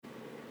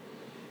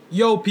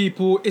Yo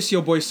people, it's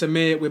your boy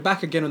Samir. We're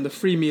back again on the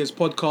ThreeMiahs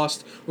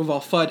podcast with our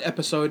third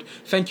episode.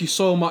 Thank you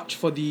so much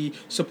for the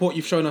support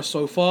you've shown us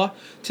so far.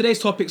 Today's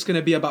topic's going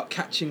to be about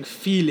catching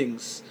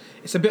feelings.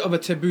 It's a bit of a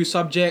taboo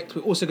subject.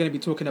 We're also going to be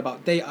talking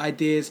about date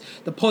ideas,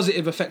 the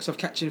positive effects of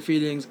catching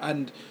feelings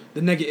and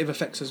the negative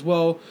effects as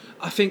well.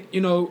 I think,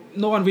 no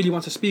one really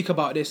wants to speak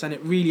about this, and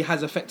it really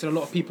has affected a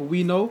lot of people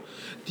we know.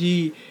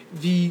 The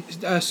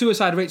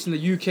suicide rates in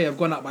the UK have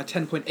gone up by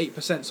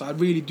 10.8%, so I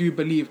really do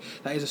believe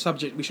that is a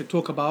subject we should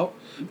talk about.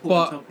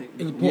 Important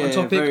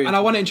topic. And I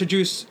want to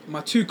introduce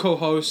my two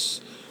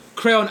co-hosts,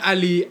 Crayon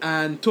Ali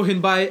and Tuhin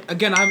Bai.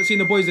 Again, I haven't seen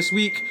the boys this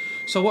week,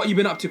 so what have you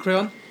been up to,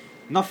 Crayon?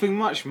 Nothing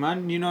much,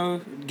 man.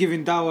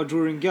 Giving dawah,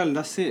 drawing girl,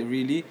 that's it,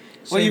 really.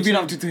 What have you been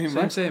up to him,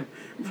 man? Same.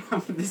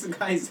 This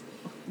guy's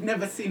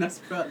never seen us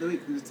throughout the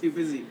week. He was too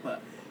busy,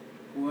 but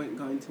we won't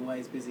go into why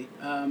he's busy.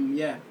 I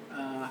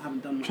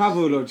haven't done much.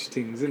 Travel lodge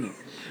things, innit?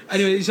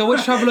 Anyway, so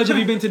which travel lodge have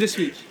you been to this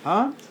week?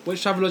 Huh?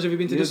 Which travel lodge have you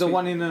been to There's this week? the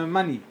one in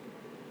Mani.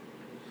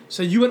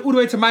 So you went all the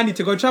way to Mani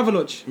to go travel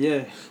lodge?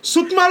 Yeah.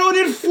 Sut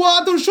malonir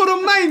fwa don't show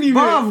them Mani,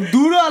 Bruv,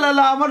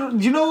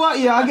 do you know what?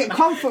 Yeah, I get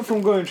comfort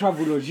from going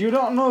travel lodge. You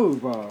don't know,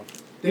 bruv.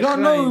 You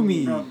don't know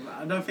me. Bro,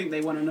 I don't think they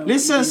want to know.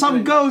 Listen,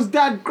 some girl's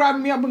dad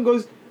grabbed me up and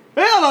goes,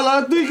 "Hey,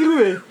 do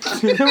you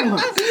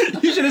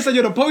You should have said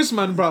you're the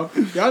postman, bro.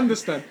 You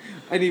understand?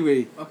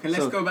 Anyway. Okay,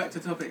 let's go back to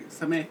topic.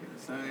 Samir.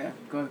 So yeah,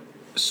 go.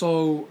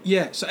 So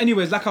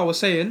anyways, like I was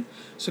saying,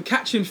 so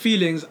catching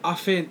feelings, I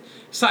think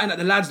something that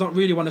the lads don't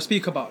really want to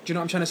speak about. Do you know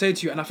what I'm trying to say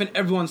to you? And I think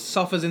everyone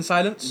suffers in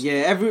silence.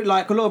 Yeah,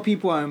 a lot of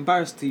people are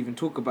embarrassed to even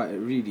talk about it,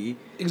 really.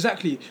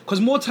 Exactly. Because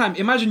more time,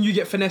 imagine you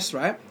get finessed,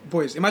 right?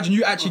 Boys, imagine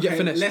you actually get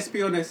finessed. Let's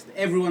be honest,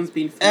 everyone's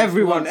been finessed.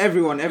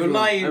 Everyone. You're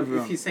lying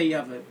if you say you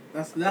haven't.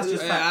 That's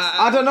just facts.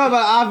 I don't know,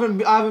 but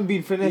I haven't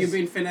been finessed. You've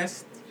been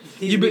finessed.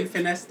 He's been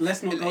finessed.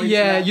 Let's not go into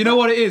Yeah, that. you know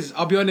what it is?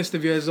 I'll be honest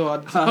with you as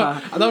well.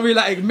 I don't really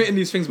like admitting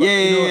these things. But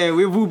Yeah,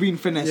 we've all been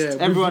finessed.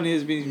 Yeah, Everyone here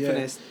has been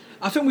finessed.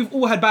 I think we've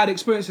all had bad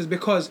experiences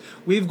because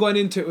we've gone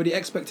into it with the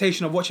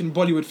expectation of watching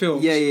Bollywood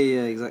films. Yeah,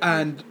 exactly.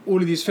 And all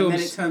of these films.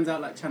 And then it turns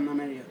out like Channa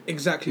Maria.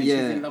 Exactly. She's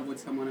in love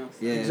with someone else.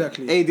 Yeah,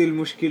 exactly. Aidil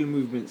Mushkil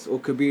movements or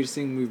Kabir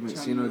Singh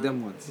movements,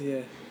 them ones. Yeah.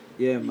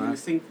 Yeah, You man. wanna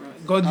sing for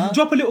us? Go on,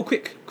 drop a little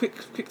quick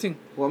thing.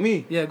 What,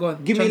 me? Yeah, go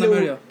on. Give me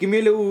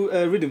a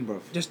little rhythm, bro.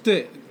 Just do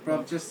it.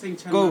 Bro, just sing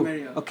Channa Go.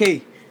 Maria.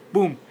 Okay.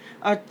 Boom.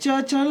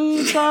 Acha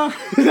chalta.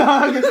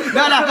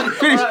 No,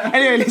 finish.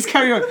 Anyway, let's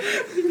carry on.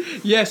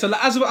 Yeah, so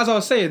like, as I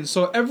was saying,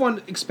 so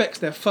everyone expects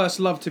their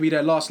first love to be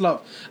their last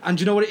love, and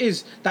you know what it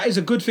is? That is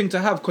a good thing to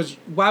have, because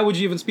why would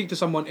you even speak to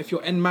someone if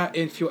your end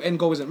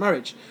goal isn't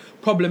marriage?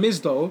 Problem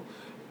is though,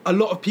 a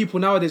lot of people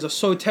nowadays are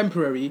so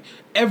temporary.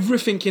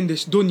 Everything in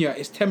this dunya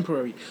is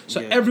temporary.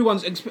 So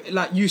everyone's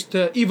used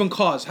to, even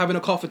cars, having a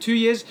car for 2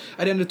 years.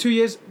 At the end of 2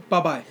 years,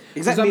 bye bye.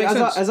 Exactly.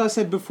 As I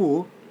said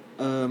before,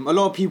 a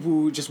lot of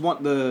people just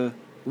want the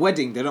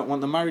wedding. They don't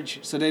want the marriage,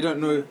 so they don't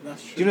know.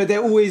 That's true.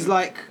 They're always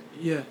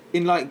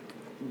in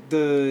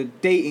the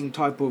dating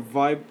type of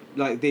vibe.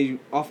 Like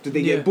after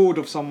they get bored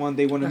of someone,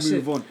 they want to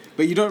move on.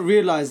 But you don't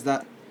realize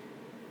that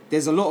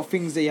there's a lot of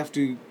things that you have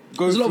to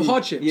go through. There's a lot of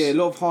hardships. Yeah, a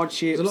lot of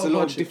hardships. There's a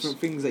lot of different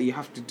things that you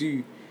have to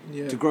do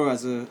to grow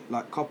as a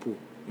couple.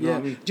 You know what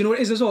I mean? Do you know what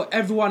it is as well?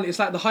 Everyone, it's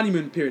like the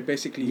honeymoon period,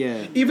 basically.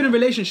 Yeah. Even in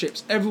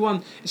relationships,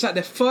 everyone, it's like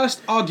their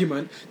first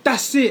argument.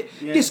 That's it.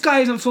 Yeah. This guy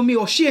isn't for me,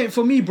 or she ain't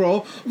for me,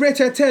 bro. Look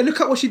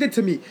at what she did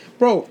to me,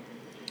 bro.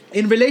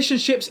 In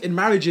relationships, in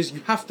marriages,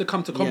 you have to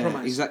come to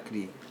compromise. Yeah,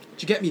 exactly. Do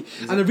you get me?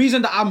 Exactly. And the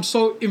reason that I'm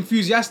so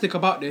enthusiastic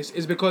about this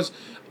is because,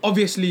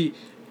 obviously,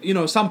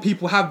 some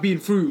people have been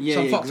through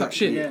some fucked up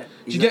shit. Yeah.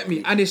 Do you get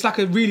me? And it's like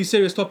a really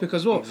serious topic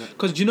as well.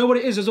 Because do you know what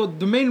it is as well?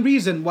 The main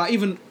reason why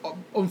even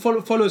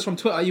followers from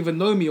Twitter even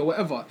know me or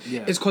whatever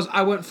is because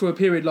I went through a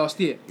period last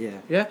year.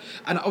 Yeah.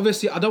 And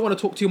obviously, I don't want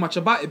to talk too much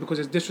about it because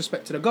it's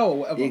disrespect to the girl or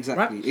whatever.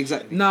 Exactly. Right?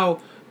 Exactly. Now,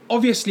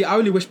 obviously, I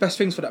only wish best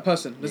things for that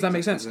person. Does that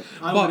make sense?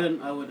 I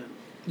wouldn't.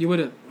 You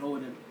wouldn't? I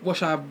wouldn't. What,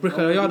 should I have brick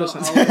a yard or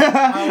something?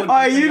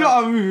 Oh, you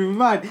lot are moving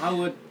mad.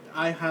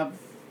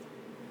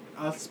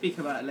 I'll speak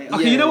about it later.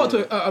 Okay, you know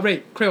what?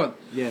 Ray, Crayon.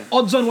 Yeah.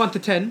 Odds on 1 to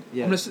 10.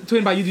 Yeah. I'm going to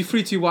twin by you do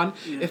 3, 2, 1.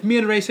 Yeah. If me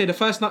and Ray say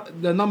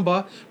the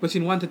number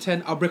between 1 to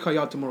 10, I'll brick our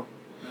yard tomorrow.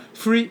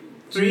 3,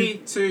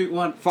 2,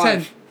 1.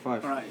 5.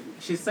 Alright,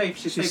 she's safe.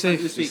 She's safe. safe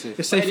for this week. She's safe.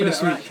 It's safe for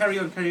this week. Right, carry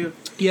on.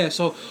 Yeah,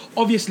 so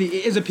obviously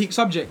it is a peak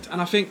subject, and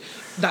I think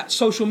that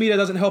social media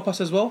doesn't help us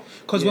as well,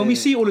 because when we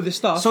see all of this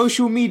stuff,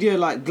 social media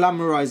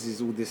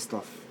glamorizes all this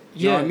stuff.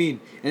 You know what I mean?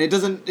 And it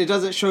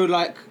doesn't show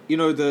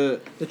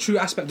the true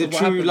aspect the of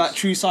what happens.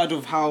 true side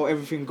of how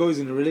everything goes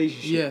in a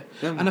relationship.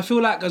 Yeah. And I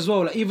feel like as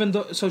well, even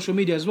though social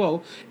media as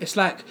well, it's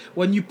like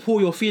when you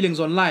pour your feelings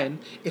online,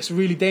 it's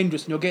really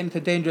dangerous and you're getting into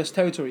dangerous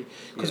territory.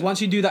 Because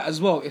once you do that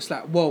as well, it's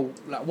like, whoa,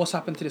 like what's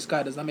happened to this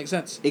guy? Does that make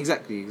sense?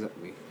 Exactly.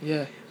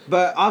 Yeah.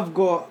 But I've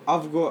got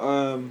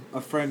a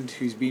friend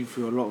who's been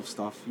through a lot of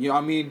stuff. You know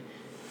what I mean?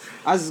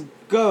 As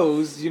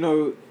girls,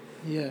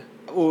 Yeah.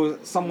 or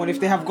someone, if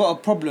they have got a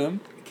problem,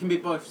 Can be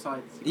both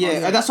sides.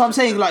 yeah, that's what I'm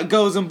saying. Like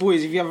girls and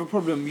boys, if you have a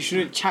problem, you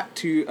shouldn't chat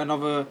to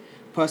another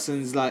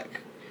person's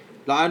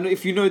Like, I know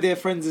if you know their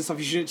friends and stuff,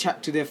 you shouldn't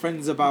chat to their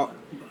friends about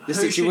the Who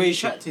should you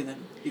situation. chat to then?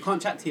 You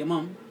can't chat to your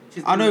mum.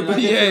 I know, but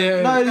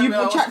no,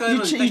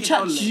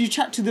 you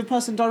chat to the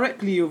person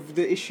directly of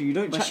the issue. You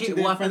don't chat to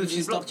their what friends. happens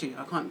if she blocked you?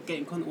 I can't get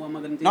in contact. What am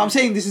I gonna do? No, I'm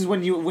saying this is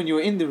when you're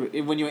in a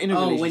relationship. Oh,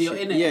 when you're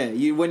in it. Yeah,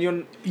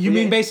 You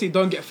mean basically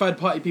don't get third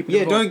party people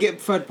involved? don't get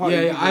third party.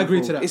 Yeah, people I agree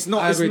involved. to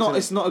that.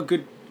 It's not a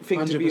good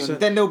thing to be 100%. on.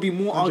 Then there'll be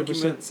more 100%.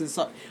 arguments and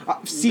stuff.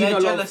 I've seen They're a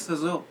lot. jealous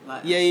as well.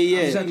 Like, Yeah.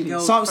 Exactly.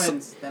 Some-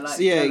 Friends, they're like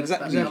yeah, jealous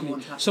exactly. that the other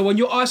one's happy. So when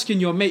you're asking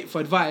your mate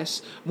for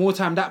advice, more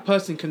time that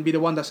person can be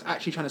the one that's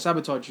actually trying to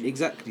sabotage you.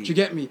 Exactly. Do you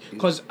get me?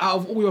 Because out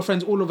of all your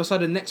friends, all of a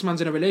sudden, next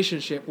man's in a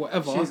relationship,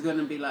 whatever. She's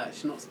gonna be like,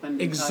 she's not spending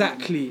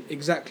Exactly.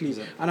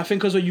 And I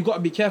think as well, you got to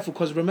be careful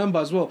because remember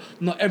as well,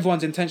 not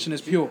everyone's intention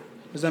is pure.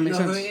 Does that time. make You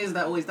know sense? who it is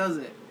that always does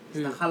it? It's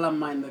Who? the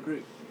halamma in the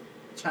group.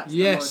 Chats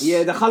Yes.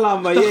 Yeah, the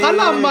khalama. The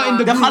khalama in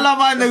the the group.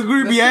 khalama in the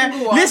group. The Yeah,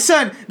 single one.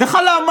 listen, the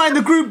khalama in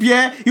the group.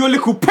 Yeah, you're a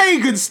little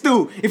pagan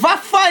still. If I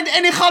find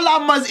any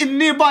khalamas in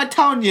nearby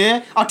town,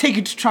 yeah, I'll take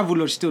you to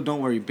Travelodge. Still,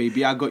 don't worry,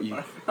 baby, I got you.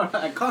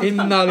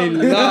 Inna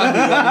lillahi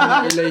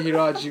wa inna ilayhi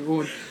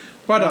raji'un.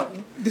 Brother,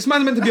 this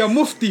man's meant to be a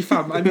mufti,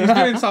 fam, and he's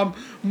doing some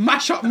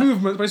mash-up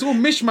movements, but it's all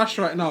mishmash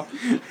right now.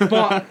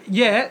 But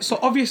yeah, so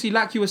obviously,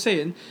 like you were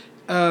saying,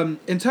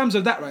 in terms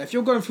of that, right, if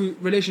you're going through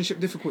relationship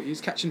difficulties,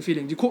 catching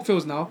feelings, you caught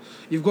feels now,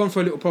 you've gone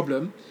through a little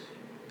problem,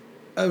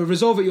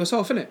 resolve it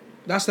yourself, innit?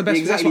 That's the best.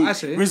 Exactly.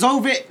 That's what I say.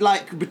 Resolve it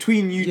like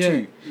between you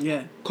two.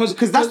 Yeah.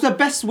 Because that's the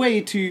best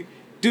way to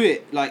do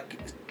it. Like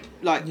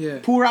Yeah.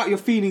 pour out your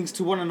feelings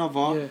to one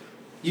another. Yeah.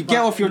 You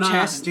get off your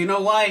chest. Do you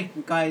know why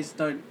guys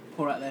don't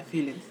pour out their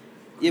feelings?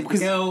 Yeah,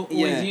 because the girl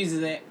always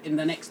uses it in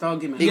the next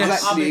argument.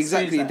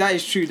 Exactly. That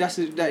is true. That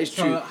is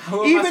true.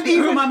 So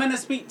who am I meant to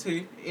speak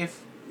to if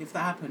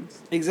that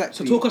happens?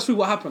 Exactly. So talk us through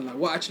what happened, like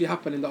what actually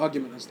happened in the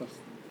argument and stuff.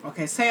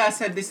 Okay, say I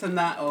said this and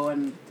that,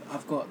 and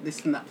I've got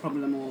this and that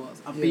problem, or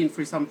I've been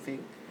through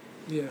something,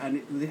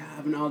 and they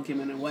have an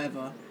argument or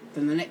whatever.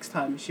 Then the next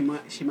time she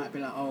might be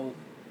like, "Oh,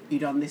 you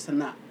done this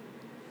and that."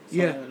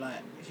 So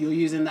like you're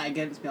using that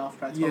against me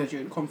after I told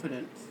you in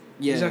confidence.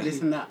 Yeah. Exactly. This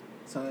and that.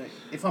 So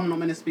if I'm not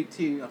meant to speak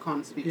to you, I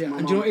can't speak to my mom.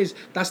 And do you know what it is?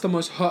 That's the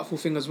most hurtful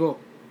thing as well.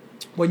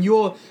 When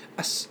you're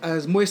as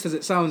moist as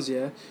it sounds,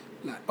 like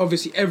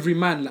obviously every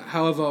man, like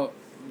however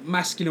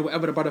masculine or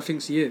whatever the brother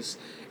thinks he is,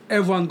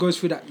 everyone goes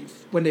through that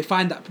when they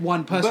find that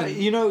one person. But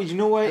you know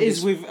what it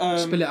is with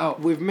spill it out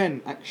with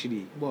men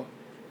actually. What?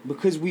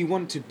 Because we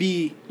want to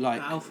be like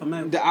the alpha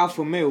male. The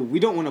alpha male. We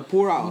don't want to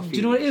pour out our feelings. Do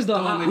you know what it is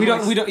though? We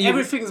don't.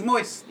 Everything's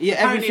moist. Yeah,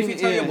 apparently everything.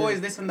 If you tell your boys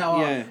this and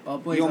that,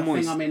 boys, you're I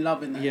moist. think I'm in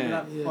love in that.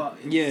 Yeah.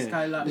 This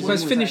guy like.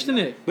 Because it's finished, isn't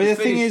it? But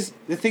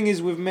the thing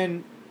is with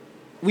men,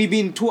 we've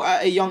been taught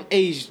at a young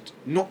age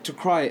not to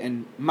cry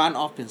and man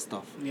up and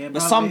stuff. Yeah, but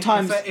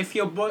sometimes if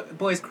your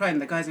boy's crying,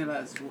 the guy's gonna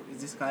like,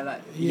 is this guy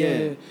like?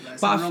 Yeah.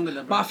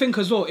 Like, but I think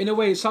as well, in a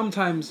way,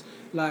 sometimes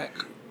like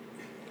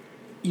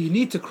you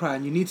need to cry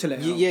and you need to let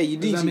it out. Yeah, you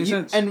need Does that to. make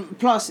sense? And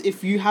plus,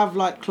 if you have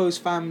like close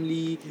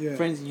family,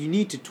 friends, you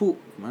need to talk,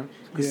 man.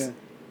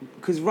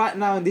 Because right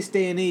now in this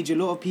day and age, a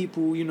lot of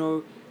people,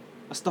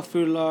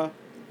 astaghfirullah,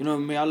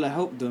 may Allah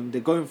help them. They're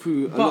going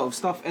through a lot of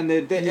stuff, and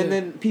and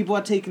then people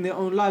are taking their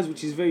own lives,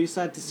 which is very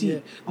sad to see. Yeah.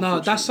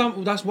 No,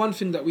 that's one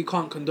thing that we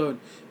can't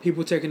condone.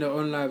 People taking their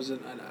own lives,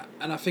 and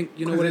I think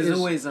what it is. There's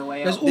always a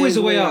way out. There's always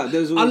a way out.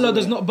 There's always Allah a way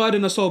does out. not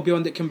burden a soul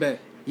beyond it can bear.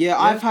 Yeah,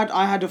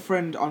 I had a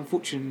friend.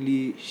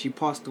 Unfortunately, she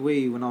passed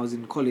away when I was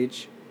in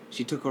college.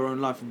 She took her own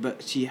life,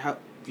 but she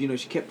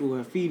she kept all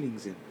her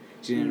feelings in.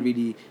 She didn't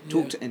really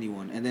talk to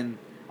anyone. And then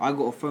I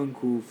got a phone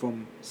call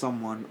from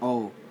someone.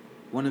 Oh,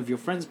 one of your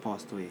friends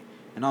passed away,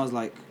 and I was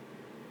like,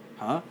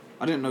 huh?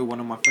 I didn't know one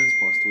of my friends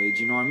passed away.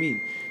 Do you know what I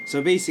mean?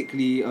 So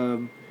basically,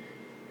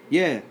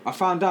 I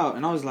found out,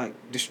 and I was like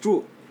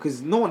distraught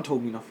because no one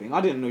told me nothing.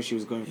 I didn't know she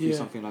was going through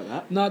something like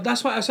that. No,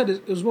 that's why I said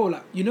it as well.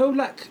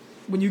 Like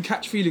when you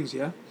catch feelings,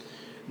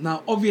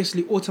 now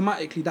obviously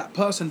automatically that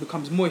person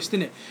becomes moist,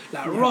 innit?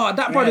 Like,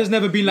 that brother's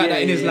never been like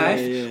that in his life.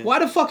 Yeah. Why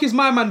the fuck is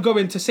my man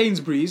going to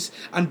Sainsbury's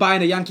and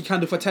buying a Yankee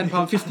candle for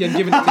 £10.50 and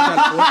giving it to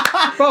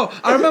girl? Bro,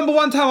 I remember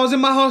one time I was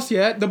in my house,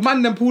 the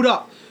man then pulled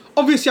up.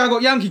 Obviously I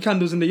got Yankee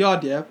candles in the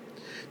yard,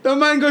 The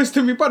man goes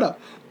to me, brother,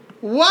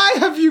 why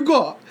have you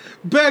got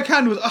bare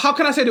candles? How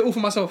can I say they're all for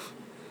myself?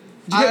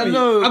 Do you get me?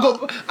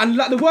 know. And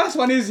the worst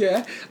one is,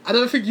 I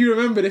don't think you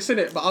remember this,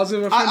 innit? But I was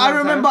with a friend I one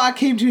remember time. I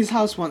came to his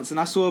house once and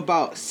I saw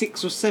about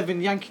 6 or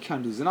 7 Yankee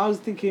candles, and I was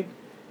thinking,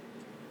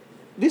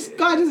 this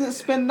guy doesn't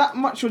spend that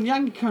much on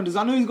Yankee candles.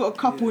 I know he's got a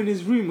couple in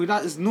his room,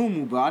 that is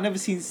normal, but I never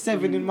seen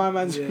 7 in my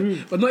man's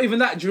room. But not even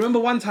that. Do you remember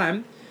one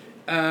time,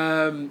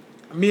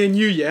 me and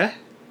you,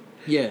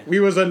 Yeah. we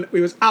was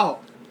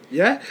out.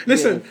 Yeah?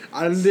 Listen,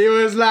 and it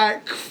was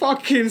like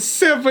fucking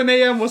 7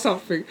 a.m. or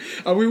something.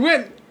 And we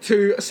went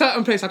to a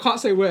certain place, I can't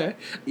say where,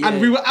 and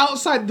we were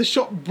outside the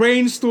shop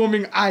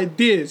brainstorming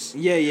ideas.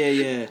 Yeah.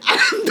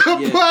 And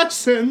the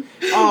person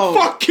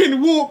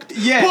fucking walked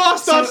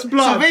past us,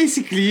 blood. So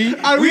basically,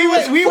 and we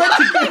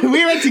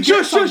went to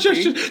get something.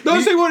 Shush.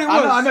 Don't say what it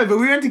was. I know, but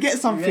we went to get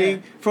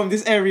something from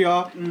this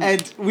area,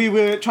 and we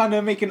were trying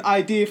to make an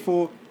idea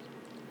for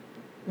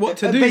What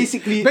to do?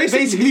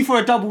 Basically for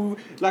a double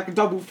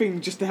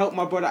thing just to help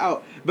my brother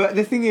out. But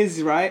the thing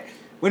is, right,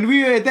 when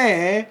we were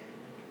there,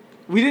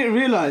 we didn't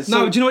realise.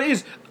 No, do you know what it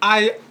is?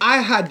 I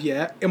had,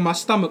 in my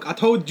stomach,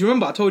 do you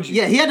remember I told you?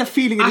 Yeah, he had a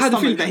feeling in his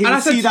stomach that he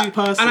would see that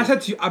person. And I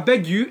said to you, I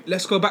beg you,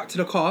 let's go back to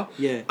the car.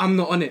 Yeah. I'm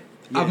not on it.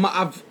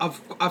 Yeah.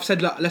 I've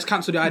said, like, let's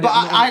cancel the idea. But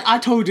I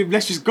told him,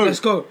 let's just go. Let's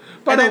go.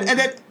 But and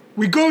then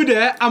we go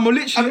there, and we're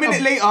literally... A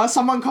minute later,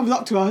 someone comes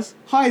up to us,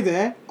 hi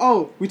there.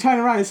 Oh, we turn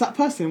around, it's that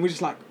person. And we're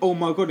just like, oh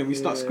my God, and we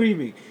start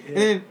screaming. Yeah. And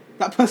then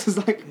that person's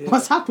like,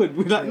 what's happened?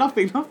 We're like,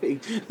 nothing.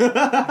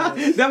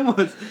 That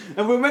was...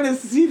 And we're meant to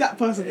see that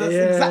person that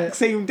exact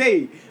same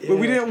day. But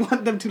we didn't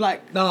want them to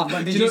like... Nah,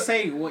 but did you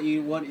say what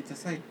you wanted to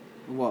say?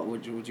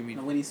 What do you mean?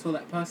 Like when you saw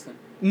that person?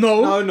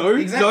 No.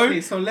 Exactly,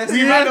 no. so let's...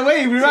 We ran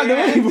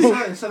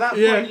away, So that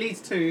point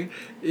leads to...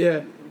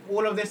 Yeah.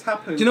 All of this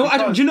happened. Do you know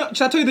what?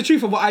 Should I tell you the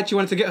truth of what I actually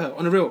wanted to get her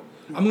on the real?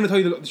 I'm going to tell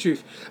you the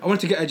truth. I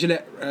wanted to get her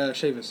Gillette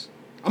shavers.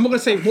 I'm not going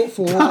to say what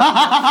for.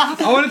 I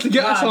wanted to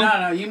get her some...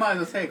 No, you might as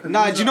well say it. Do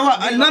you know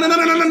what?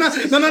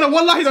 No.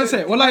 Wallahi don't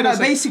say it. Wallahi don't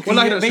say it.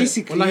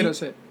 Wallahi don't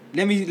say it.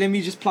 Let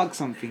me just plug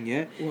something,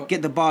 yeah? What?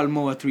 Get the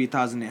Balmoor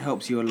 3000, it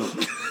helps you a lot.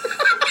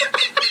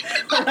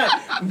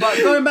 But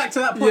going back to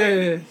that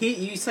point,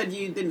 you said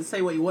you didn't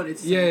say what you wanted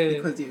to say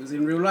because it was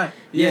in real life.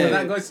 Yeah. So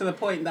that goes to the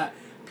point that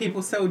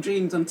people sell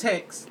dreams on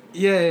text.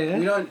 Yeah.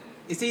 We don't.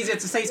 It's easier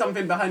to say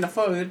something behind the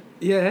phone.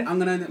 Yeah. I'm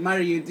gonna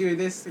marry you, do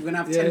this. We're gonna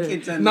have 10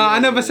 kids. And no, I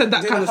never said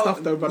that kind of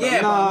stuff though, brother.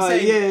 Yeah, but I'm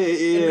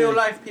saying, in real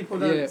life, people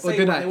don't say what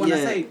they want to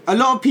say. A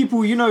lot of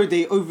people,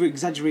 they over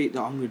exaggerate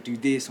that I'm gonna do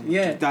this, I'm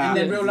gonna do that.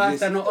 And in real life,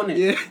 they're not on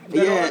it.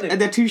 Yeah, and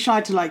they're too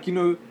shy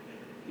to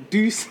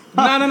do stuff.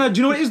 No. Do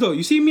you know what it is though?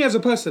 You see me as a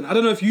person. I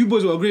don't know if you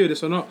boys will agree with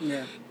this or not.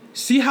 Yeah.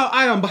 See how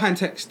I am behind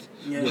text.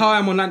 Yeah. How I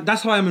am online.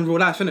 That's how I am in real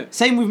life, innit?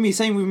 Same with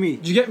me.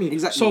 Do you get me?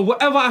 Exactly. So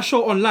whatever I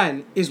show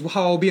online is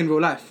how I'll be in real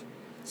life.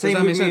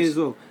 Same with me as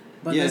well.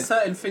 But there's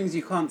certain things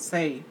you can't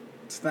say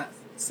to that.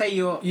 Say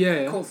your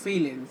caught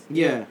feelings.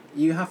 Yeah.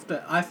 You have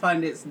to. I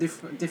find it's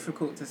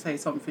difficult to say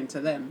something to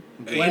them.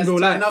 In Whereas real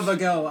to life. another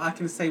girl, I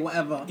can say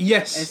whatever.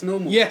 Yes. It's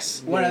normal.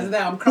 Yes. Whereas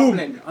there, I'm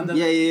crumbling. Crumbling.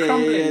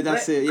 Yeah,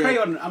 that's it. Yeah.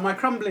 Crayon, am I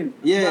crumbling?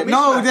 Yeah.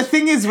 No, the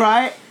thing is,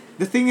 right?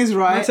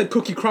 I said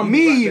cookie crumble.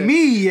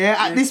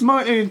 At this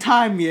moment in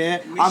time,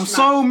 I'm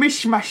so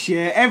mishmash,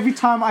 Every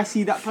time I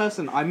see that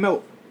person, I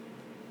melt.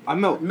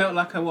 Melt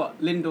like a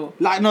what? Lindor?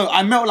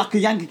 I melt like a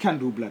Yankee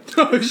candle, blood.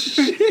 Oh,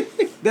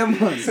 shit. Them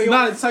ones.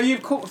 So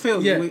you've caught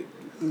Phil. Yeah.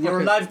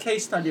 You're a live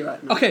case study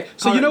right now. Okay,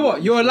 so you know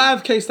what? You're a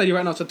live case study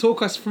right now, so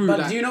talk us through that.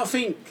 But do you not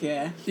think,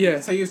 Yeah.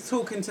 So you're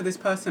talking to this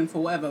person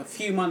for whatever, a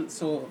few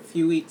months or a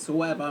few weeks or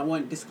whatever, I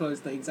won't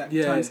disclose the exact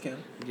timescale.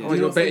 Yeah.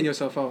 You're baiting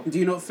yourself out. Do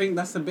you not think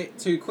that's a bit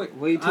too quick?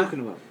 What are you talking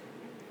about?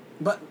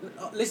 But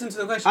listen to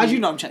the question. How do you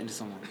know I'm chatting to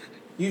someone?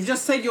 You've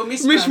just said you're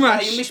mishmash.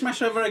 Like you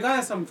mishmash over a guy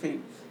or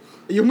something.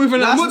 You're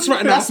moving like mutts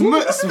right now. That's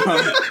mutts,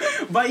 man.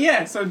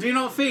 But so do you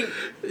not think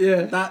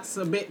that's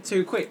a bit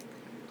too quick?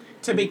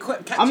 To be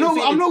quick, I'm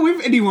not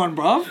with anyone,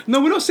 bruv. No,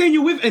 we're not saying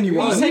you're with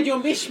anyone. You said you're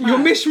mishmash. You're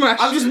mishmash.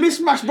 I'm just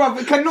mishmash,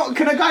 bruv.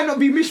 Can a guy not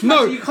be mishmash?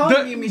 No, you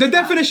can't be mishmash. The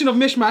definition of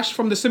mishmash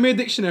from the Samir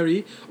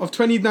Dictionary of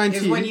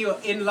 2019 is when you're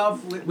in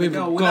love with a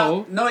girl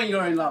without knowing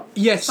you're in love.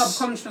 Yes.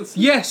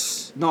 Subconsciously.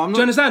 Yes. No, I'm not. Do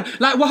you understand?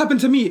 Like what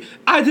happened to me?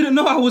 I didn't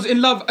know I was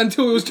in love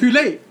until it was too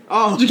late.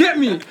 Oh. Do you get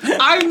me?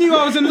 I knew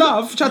I was in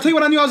love. Shall I tell you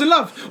when I knew I was in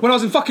love? When I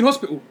was in fucking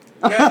hospital.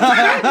 when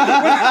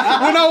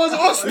I was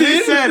Austin.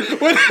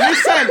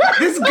 Listen,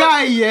 this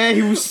guy,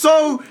 he was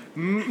so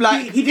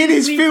he in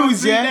his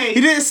fields,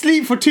 He didn't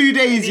sleep for 2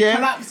 days,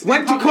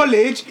 Went to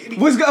college,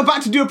 was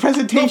about to do a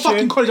presentation. Not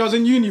fucking college, I was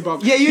in uni, bro.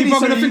 Yeah, uni. People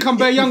are gonna think I'm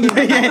bare younger.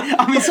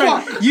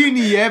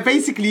 Uni,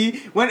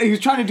 Basically, when he was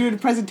trying to do the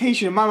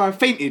presentation, my man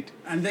fainted.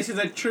 And this is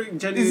a true,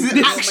 genuine. This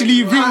is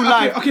actually real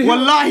life. Okay,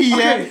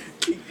 Wallahi,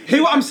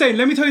 Hear what I'm saying.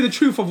 Let me tell you the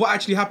truth of what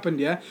actually happened.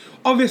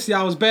 Obviously,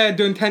 I was bare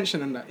doing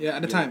tension and that.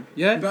 At the time.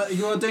 But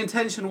you're doing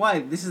tension. Why?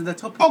 This is the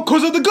topic. Oh,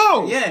 because of the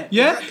girl. Yeah.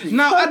 Exactly.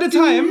 Now at the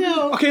time.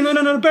 Okay,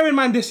 no. Bear in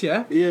mind this.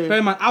 Yeah. Bear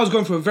in mind, I was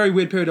going through a very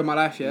weird period of my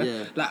life.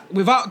 Like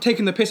without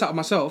taking the piss out of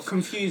myself.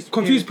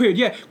 Confused period.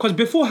 Yeah. Because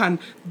beforehand,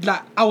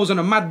 like I was on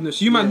a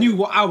madness. You man knew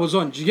what I was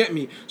on. Do you get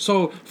me?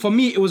 So for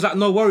me, it was like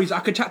no worries. I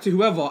could chat to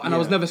whoever, and I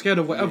was never scared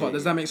of whatever.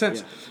 Does that make sense?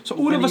 Yeah. So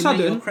all of a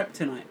sudden.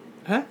 Kryptonite.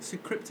 Huh? It's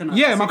kryptonite.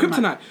 Yeah, my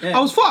kryptonite. I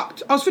was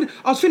fucked. I was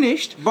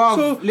finished.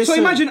 Bruv, so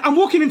imagine I'm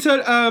walking into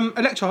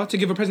a lecture to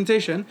give a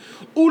presentation.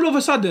 All of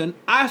a sudden,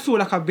 I feel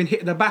like I've been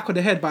hit in the back of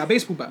the head by a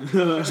baseball bat.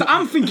 So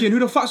I'm thinking, who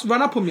the fuck's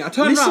run up on me? I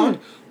turn around,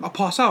 I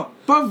pass out.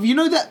 Bruv, you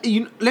know that.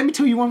 Let me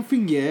tell you one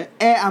thing. Air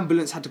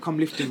ambulance had to come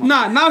lift him up.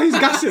 Nah, now he's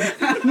gassing.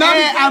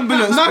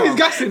 Ambulance. Now he's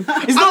gassing.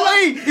 It's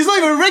not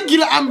even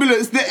regular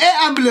ambulance. The air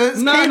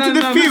ambulance came to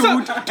the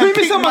field. Tell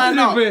me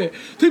something.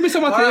 Tell me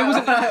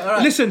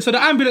something. Listen, so the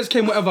ambulance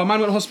came, whatever. Man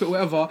went to hospital,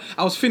 whatever.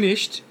 I was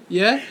finished.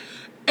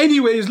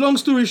 Anyways, long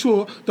story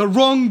short, the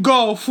wrong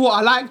girl thought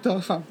I liked her,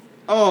 fam.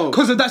 Oh.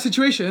 Because of that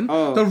situation,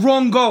 the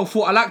wrong girl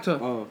thought I liked her.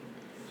 Oh.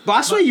 But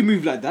I swear you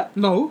move like that.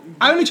 No,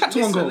 I only chat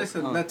to one girl.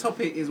 Listen, the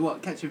topic is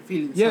what? Catching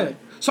feelings. Yeah.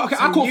 So okay,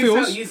 I caught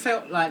feels. You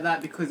felt like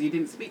that because you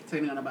didn't speak to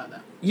anyone about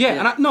that. Yeah,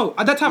 and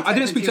at that time I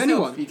didn't speak to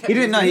anyone. He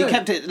didn't know. He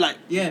kept it like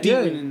deep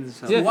in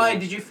himself. So why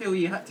did you feel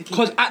you had to keep it?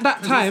 Because at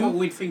that time,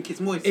 we'd think it's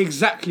moist.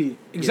 Exactly.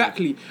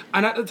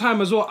 And at the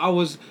time as well, I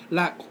was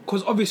like,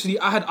 because obviously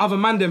I had other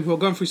man them who were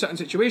going through certain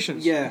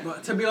situations. Yeah.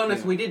 But to be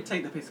honest, we did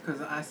take the piss because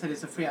I said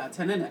it's a 3 out of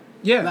 10, innit?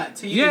 Yeah. Like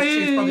to you,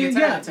 she's probably a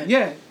 10 out of 10.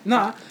 Yeah.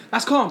 Nah,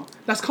 that's calm.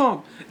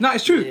 Nah,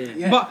 it's true.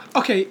 Yeah. But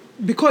okay,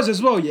 because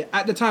as well,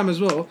 at the time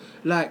as well,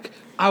 like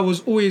I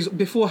was always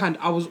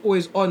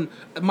on.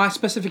 My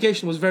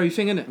specification was very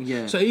thing, innit?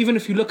 Yeah. So even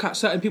if you look at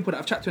certain people that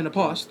I've chatted to in the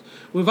past,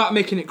 without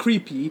making it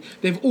creepy,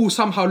 they've all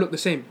somehow looked the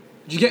same.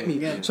 Do you get me?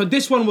 Yeah. So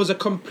this one was a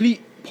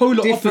complete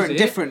polar opposite.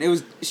 Different. It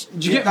was.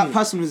 Do you get that me?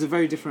 person was a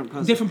very different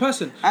person. Different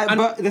person.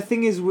 But the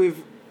thing is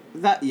with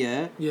that,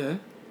 Yeah.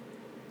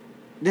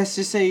 Let's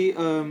just say,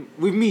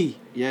 with me,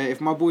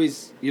 if my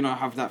boys,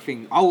 have that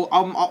thing,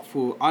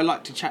 I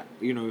like to chat,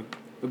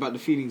 about the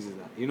feelings of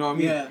that. You know what I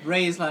mean? Yeah,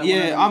 Ray's like.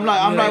 I'm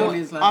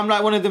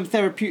like one of them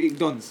therapeutic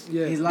dons.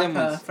 Yeah. He's like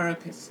a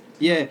therapist.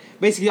 Yeah,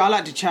 basically, I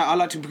like to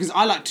chat. Because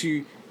I like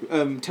to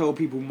tell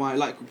people my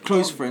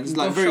close friends,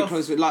 very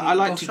close. I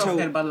like to tell.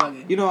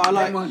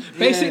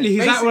 Basically,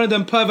 he's like one of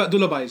them pervert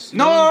lullabies.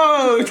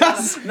 No,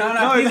 that's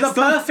no. He's the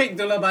perfect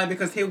lullaby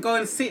because he'll go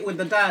and sit with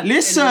the dad.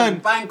 Listen,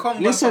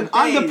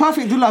 I'm the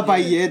perfect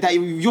lullaby. That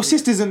your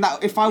sisters and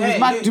that. If I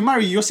was to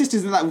marry you, your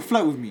sisters and that will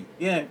flirt with me.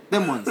 Yeah,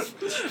 them ones.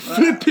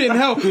 Flipping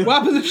hell!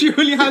 What happens if she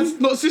really has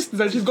not sisters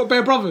and she's got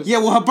bare brothers? Yeah,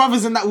 well, her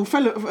brothers and that will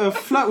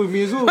flirt with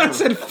me as well. I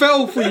said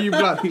fell for you,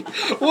 blood.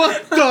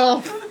 What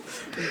the?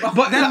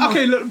 But then,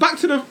 okay, look, back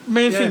to the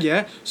main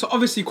thing, So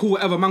obviously, cool,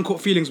 whatever, man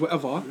caught feelings,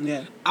 whatever.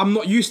 Yeah. I'm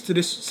not used to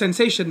this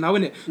sensation now,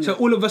 innit? So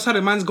all of a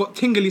sudden, man's got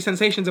tingly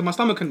sensations in my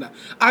stomach and that.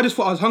 I just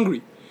thought I was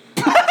hungry.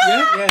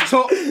 Yeah.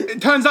 So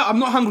it turns out I'm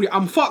not hungry.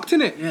 I'm fucked,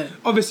 innit? Yeah.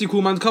 Obviously,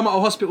 cool, man's come out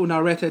of hospital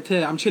now,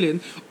 I'm chilling.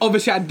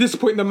 Obviously, at this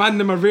point, the man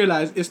them have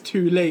realised it's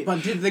too late.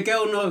 But did the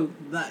girl know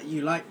that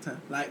you liked her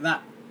like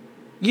that?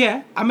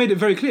 Yeah, I made it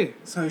very clear.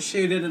 So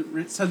she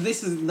didn't. So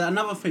this is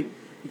another thing.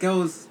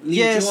 Girls lead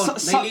you on.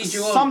 They lead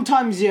you on.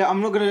 Sometimes,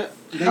 I'm not gonna.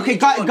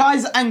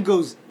 Guys and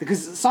girls,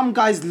 because some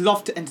guys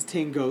love to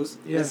entertain girls.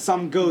 Yeah. And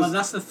some girls. But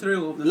that's the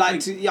thrill of the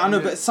thing. I know,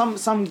 but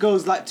some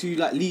girls like to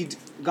lead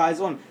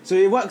guys on. So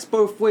it works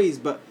both ways.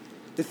 But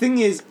the thing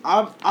is,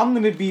 I'm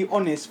gonna be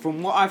honest.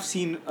 From what I've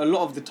seen a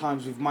lot of the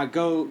times with my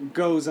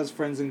girls as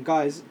friends and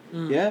guys,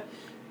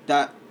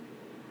 that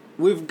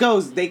with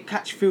girls they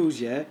catch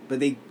feels, but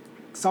they.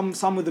 Some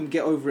of them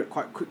get over it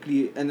quite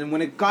quickly, and then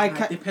when a guy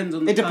it depends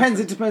on the it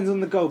depends on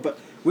the girl. But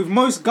with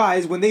most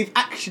guys, when they've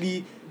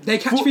actually they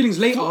catch feelings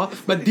later,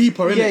 but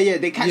deeper.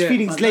 Innit? They catch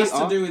feelings later. That's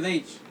to do with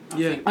age.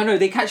 I know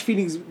they catch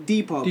feelings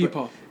deeper.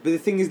 But the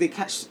thing is, they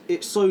catch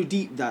it so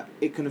deep that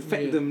it can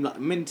affect them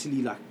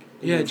mentally,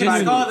 it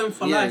can scar them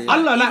for life.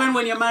 Even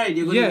when you're married,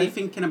 you're going to be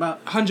thinking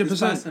about 100%. this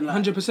person.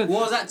 100%.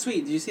 What was that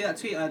tweet? Did you see that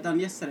tweet I done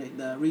yesterday?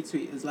 The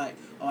retweet is like,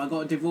 "Oh, I got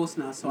a divorce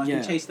now, so I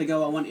can chase the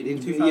girl I wanted in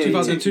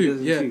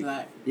 2002."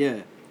 Yeah.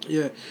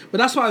 But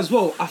that's why as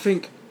well. I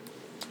think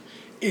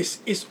it's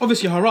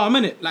obviously haram,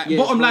 innit?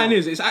 Bottom line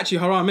is, it's actually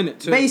haram,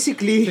 innit?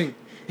 Basically,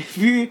 if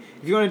you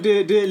want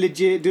to do it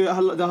legit, do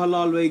it the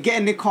halal way, get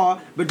in the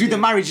car, but do the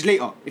marriage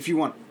later if you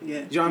want.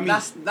 Yeah. Do you know what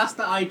I mean? That's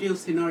the ideal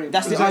scenario.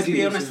 That's the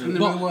ideal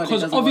scenario.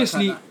 Because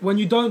obviously, when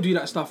you don't do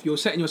that stuff, you're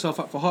setting yourself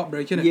up for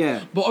heartbreak, innit?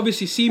 Yeah. But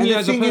obviously, see me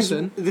as a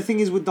person. The thing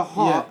is with the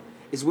heart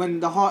is when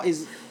the heart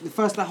is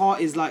the heart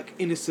is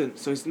innocent,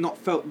 so it's not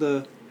felt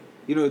the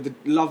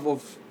love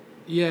of.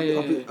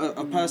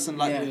 A person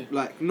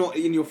like not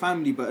in your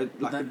family, but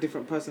a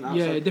different person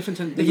outside. Yeah, different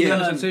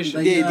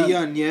sensation. The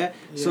yearn.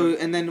 So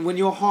and then when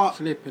your heart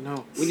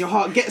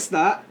gets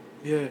that,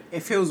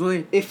 it feels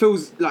weird. It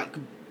feels like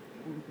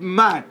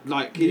mad.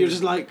 You're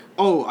just like,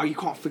 oh, you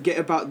can't forget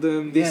about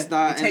them.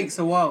 That. It takes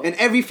a while, and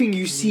everything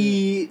you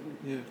see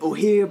or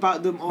hear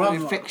about them,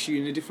 it affects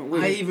you in a different way.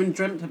 I even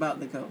dreamt about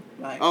the girl.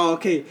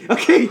 Okay.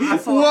 I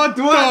thought, what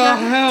the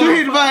hell?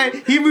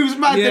 Dude, he moves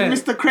mad than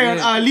Mr. Crayon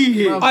Ali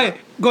here. Alright,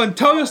 go on,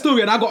 tell your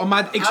story, and I got a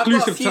mad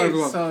exclusive to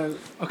everyone. So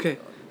okay,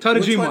 tell the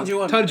dream one.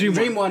 Tell the dream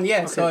one. Dream one, yeah.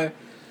 Okay. So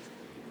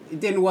it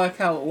didn't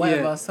work out,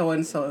 whatever. So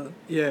and so.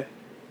 Yeah.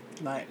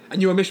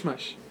 And you were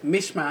mishmash.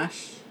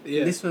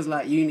 Yeah. This was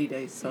uni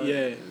days, so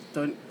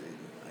don't.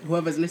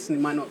 Whoever's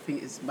listening might not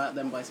think it's about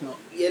them, but it's not.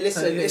 Yeah,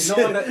 listen.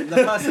 So the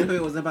person who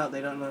it was about,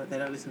 they don't know. They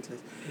don't listen to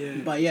this. Yeah.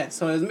 But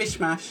so it was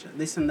mishmash,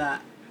 this and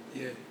that.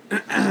 Yeah.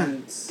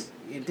 And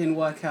it didn't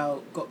work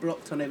out. Got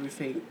blocked on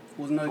everything.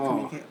 Was no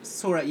communication.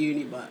 Saw her at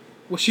uni, but.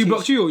 Well, she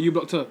blocked you or you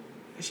blocked her?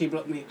 She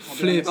blocked me.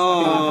 Flip.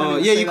 Oh,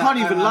 you can't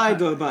even lie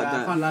though about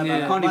that. I can't lie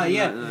about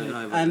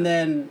that. And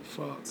then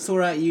saw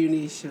her at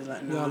uni. She was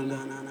like, no,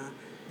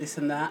 this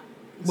and that.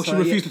 Well, she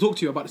refused to talk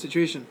to you about the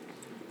situation.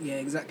 Yeah,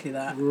 exactly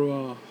that.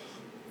 Raw.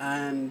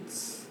 And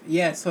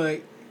so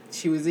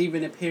she was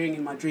even appearing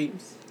in my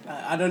dreams.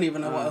 I don't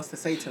even know what else to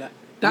say to that.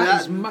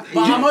 But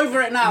I'm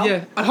over it now.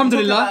 Yeah,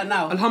 Alhamdulillah.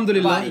 Now,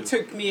 Alhamdulillah. But it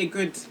took me a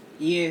good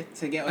year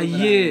to get over a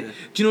year. that.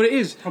 Do you know what it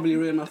is? Probably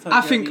ruined my third I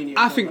year of think uni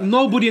I as think well,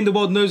 nobody in the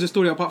world knows the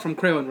story apart from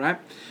Crayon, right?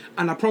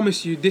 And I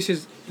promise you, this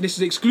is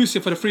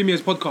exclusive for the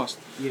ThreeMiahs podcast.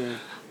 Yeah.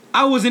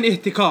 I was in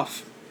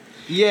ihtikaf.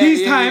 Yeah.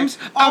 These times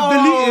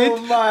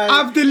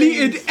I've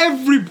deleted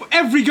please.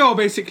 every girl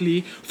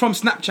basically from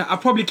Snapchat. I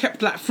probably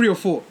kept like 3 or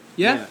 4.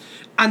 Yeah.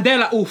 And they're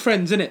like all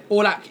friends, innit?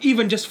 Or like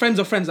even just friends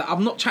of friends. Like,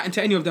 I'm not chatting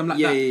to any of them like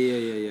that.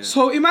 Yeah.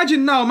 So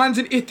imagine now, man's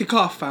in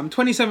ihtikaf, fam.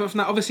 27th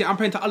night. Obviously, I'm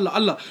praying to Allah.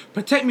 Allah,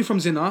 protect me from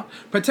zina,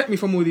 protect me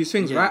from all these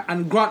things, right?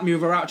 And grant me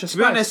with a righteous To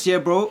be honest, yeah,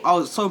 bro, I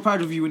was so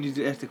proud of you when you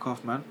did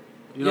ihtikaf, man.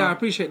 You know? Yeah, I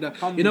appreciate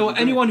that. You know what?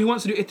 Anyone who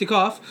wants to do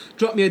ihtikaf,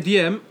 drop me a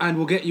DM and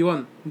we'll get you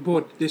on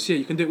board this year.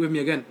 You can do it with me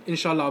again.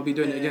 Inshallah, I'll be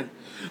doing it again.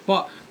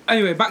 But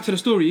anyway, back to the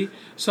story.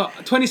 So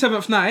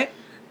 27th night,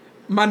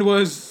 man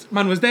was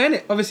there,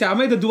 innit? Obviously, I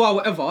made the dua,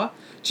 whatever.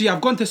 Gee, I've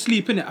gone to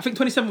sleep, innit? I think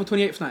 27th or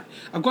 28th night.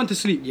 I've gone to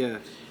sleep. Yeah.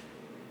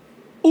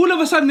 All of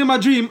a sudden in my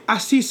dream, I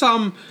see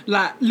some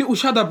like little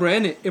shada bra,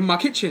 innit? In my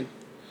kitchen.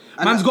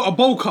 Man's got a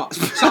bowl cut.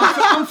 So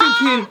I'm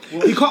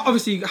thinking, he can't,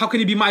 obviously, how can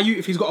he be my youth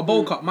if he's got a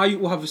bowl cut? My youth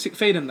will have a sick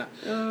fade and that.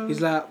 He's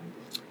like,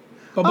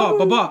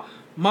 Baba,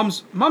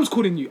 mum's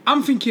calling you.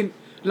 I'm thinking,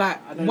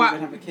 like, I don't what?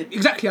 even have a kid.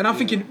 Exactly, and I'm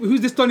thinking,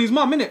 who's this Donny's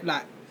mum, innit?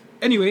 Like,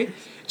 anyway,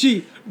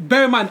 gee,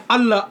 bear in mind,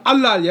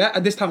 Allah, yeah,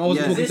 at this time I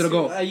wasn't talking to the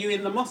girl. Are you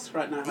in the mosque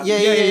right now?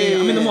 Yeah,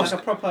 I'm in the mosque.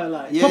 Like a proper,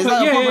 like...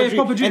 Yeah,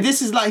 proper dream. And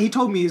this is like, he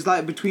told me, it's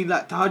like between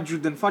like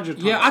tahajjud and fajr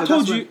time. Yeah, I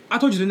told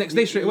you the next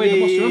day straight away in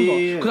the mosque,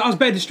 remember? Because I was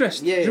bare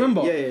distressed, do you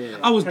remember? Yeah.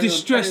 I was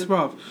distressed,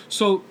 bruv.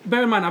 So,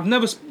 bear in mind, I've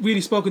never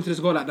really spoken to this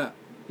girl like that.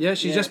 Yeah,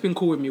 she's just been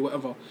cool with me,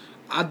 whatever.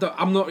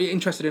 I'm not really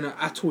interested in her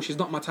at all. She's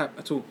not my type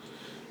at all.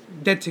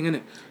 Dead thing,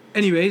 innit?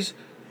 Anyways,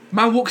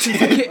 man walks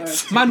into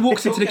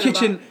the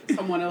kitchen.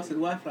 Someone else's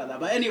wife like that.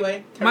 But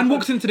anyway, man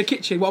walks into the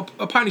kitchen. Well,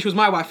 apparently she was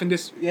my wife in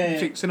this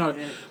thing, scenario.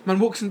 Yeah. Man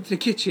walks into the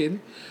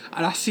kitchen,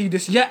 and I see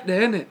this yak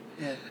there, innit?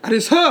 Yeah. And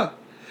it's her.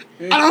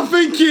 And I'm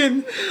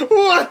thinking,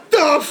 what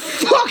the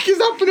fuck is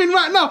happening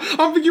right now?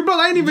 I'm thinking, bro,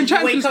 I ain't even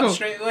chatting to this girl. Wake up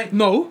straight away?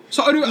 No.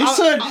 So anyway,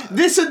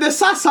 Listen, the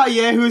Sasa,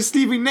 yeah, who was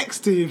sleeping next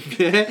to him,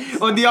 yeah,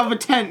 on the other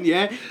tent,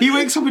 yeah, he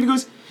wakes up and he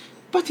goes,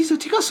 Batiza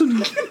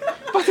Tikasuni.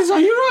 Batiza, are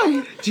you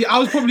right? Gee,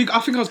 I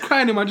think I was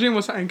crying in my dream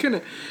or something, couldn't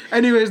it?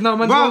 Anyways, now,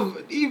 man.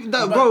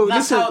 Bro,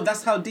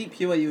 that's how deep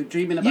you were. You were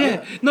dreaming about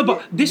her. No,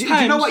 but this time...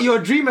 Do you know what? Your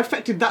dream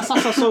affected that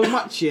Sasa so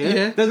much,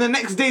 yeah? Then the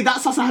next day,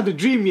 that Sasa had a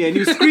dream, yeah, and he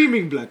was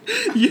screaming blood.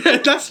 Yeah,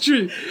 that's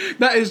true.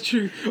 That is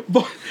true.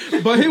 But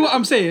hear what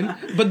I'm saying.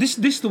 But this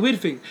is the weird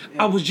thing.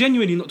 I was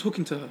genuinely not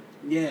talking to her.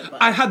 Yeah,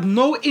 but I had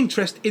no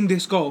interest in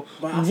this girl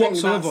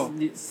whatsoever.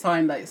 Think that's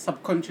sign like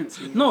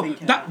subconsciously. No,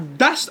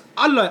 that's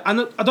Allah.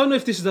 I don't know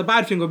if this is a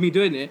bad thing of me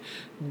doing it.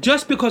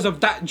 Just because of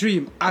that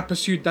dream, I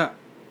pursued that.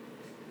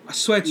 I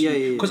swear to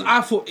you, because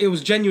I thought it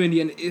was genuinely,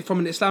 and from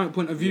an Islamic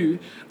point of view,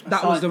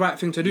 that was the right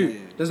thing to do. Yeah.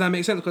 Does that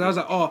make sense? Because I was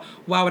like, oh,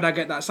 why would I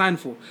get that sign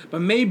for? But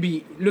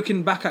maybe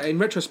looking back at it in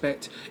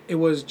retrospect, it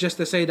was just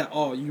to say that,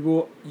 oh, you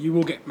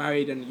will get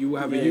married and you will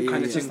have a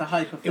kind of thing. Just a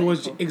hypothetical. It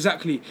was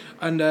exactly,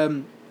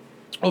 and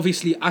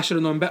obviously I should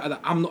have known better that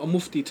I'm not a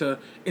mufti to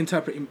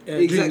interpret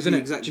dreams, innit?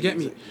 Exactly, do you get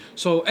me?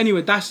 So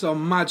anyway, that's a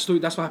mad story.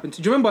 That's what happened.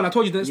 Do you remember when I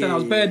told you that I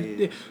was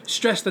bare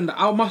stressed and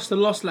I must have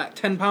lost like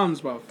 10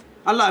 pounds, bro.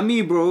 Unlike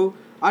me, bro.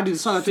 I did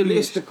Salatul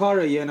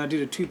Istikhara, yeah, and I did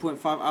a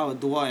 2.5 hour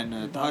dua in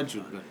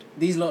tahajjud, blood.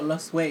 These lot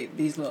lost weight.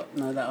 These lot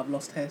know that I've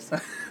lost hair. So,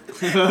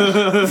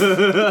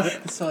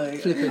 I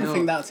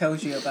think that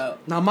tells you about.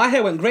 Now my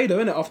hair went grey though,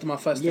 innit? After my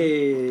first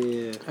day.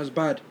 Yeah. It was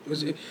bad.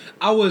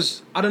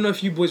 I don't know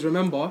if you boys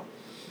remember,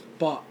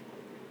 but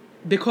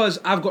because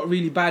I've got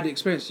really bad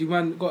experience, you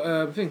man got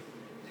a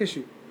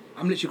tissue.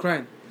 I'm literally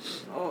crying.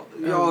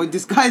 Oh,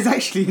 this guy's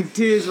actually in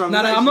tears, bro.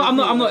 No, I'm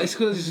not. It's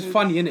because it's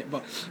funny, innit?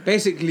 But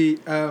basically,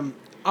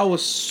 I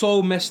was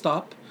so messed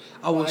up.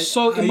 I was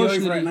so emotionally. Are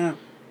you over it now?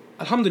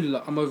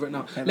 Alhamdulillah, I'm over it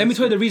now. Okay, let me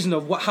tell you the reason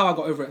of how I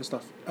got over it and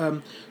stuff.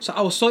 So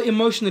I was so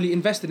emotionally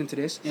invested into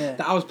this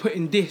that I was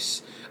putting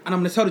this, and I'm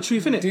gonna tell the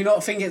truth, innit? Do you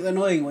not think it's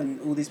annoying when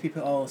all these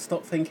people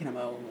stop thinking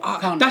about?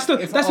 That's the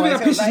thing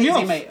that pisses me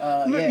off.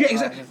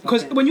 Exactly.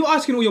 Because when you're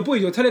asking all your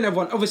boys, you're telling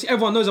everyone. Obviously,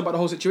 everyone knows about the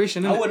whole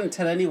situation. I wouldn't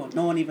tell anyone.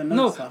 No one even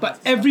knows. No, but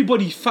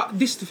everybody.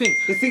 This is the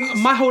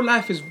thing. My whole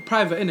life is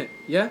private, innit?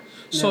 Yeah.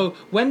 So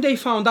when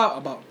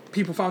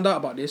people found out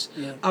about this,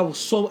 I was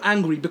so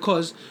angry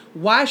because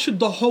why should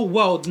the whole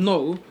world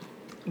know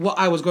what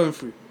I was going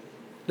through?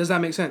 Does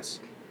that make sense?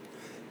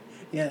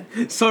 Yeah.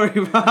 Sorry,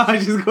 man, I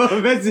just got a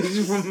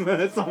message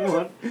from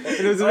someone. And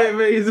it was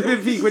a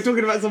bit peak. We're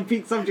talking about some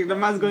peak subject. The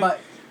man's going,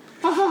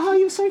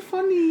 you're so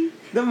funny.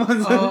 The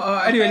man's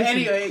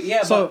anyway,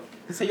 yeah. So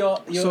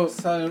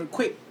you're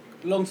quick,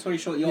 long story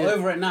short, you're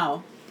over it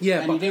now.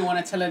 Yeah. And you didn't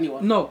want to tell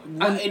anyone. No.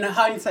 In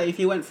hindsight, if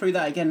you went through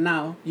that again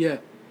now,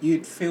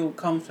 you'd feel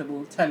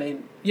comfortable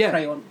telling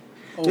Crayon.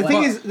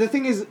 The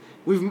thing is,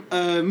 with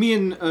me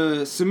and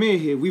Samir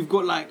here, we've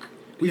got like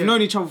We've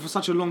known each other for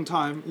such a long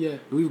time. Yeah.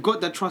 We've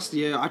got that trust.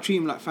 Yeah, I treat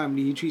him like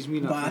family. He treats me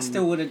like family. But I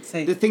still wouldn't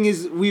say... The thing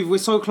is, we're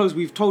so close.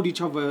 We've told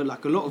each other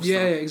like a lot of stuff.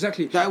 Yeah,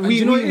 exactly. That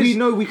we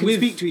know we can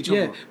speak to each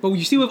other. Yeah, but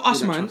you see with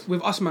us,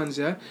 mans,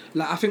 yeah.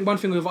 Like I think one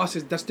thing with us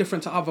is that's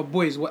different to other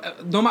boys.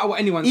 No matter what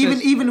anyone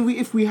says. Even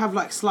if we have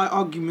like slight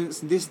arguments,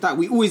 this that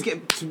we always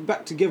get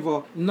back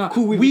together. No,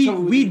 cool with each other.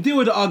 We deal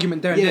with the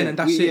argument there and then, and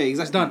that's it. Yeah,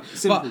 exactly. It's done.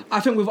 Simple. But I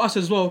think with us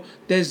as well,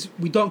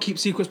 we don't keep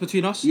secrets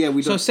between us. Yeah,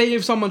 we don't. So say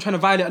if someone trying to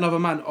violate another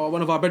man or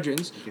one of our brethren,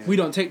 we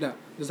don't take that.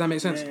 Does that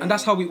make sense? And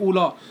that's how we all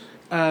are.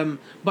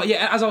 But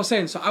yeah, as I was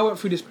saying, so I went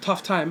through this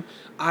tough time.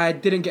 I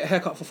didn't get a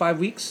haircut for 5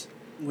 weeks.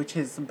 Which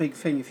is a big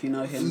thing if you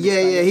know him.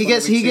 Yeah, he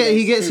gets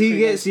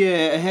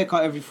a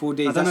haircut every 4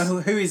 days. I don't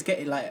know who he's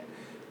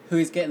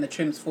getting the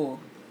trims for.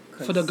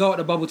 For the girl at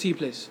the bubble tea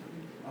place.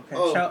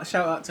 Okay, shout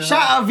out to her.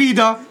 Shout out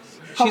Vida.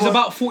 She's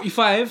about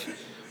 45,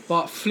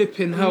 but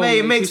flipping hell.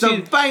 Mate, makes the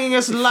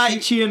bangingest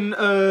lychee and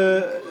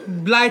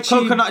lychee,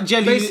 coconut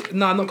jelly.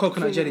 Nah, not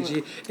coconut jelly.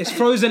 G. It's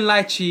frozen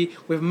lychee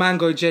with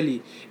mango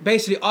jelly.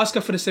 Basically, ask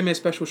her for the ThreeMiahs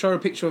special. Show her a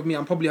picture of me.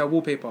 I'm probably her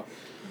wallpaper.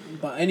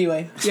 But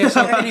anyway. Yeah.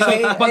 So,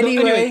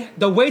 anyway,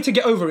 the way to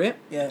get over it.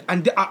 Yeah.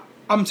 And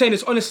I'm saying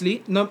this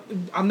honestly. No,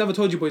 I've never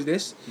told you boys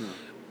this. No.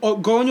 Or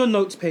go on your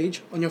notes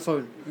page on your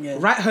phone. Yeah.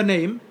 Write her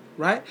name.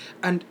 Right,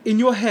 and in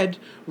your head,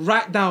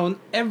 write down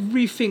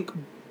everything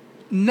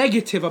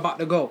negative about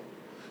the girl.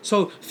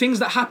 So things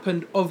that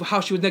happened of how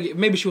she was negative.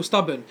 Maybe she was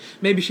stubborn.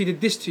 Maybe she did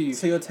this to you.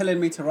 So you're telling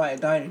me to write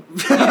a diary?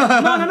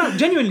 No,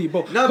 genuinely,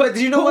 bro. No, but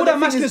do you know what that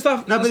masculine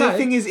stuff? No, but the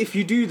thing is, if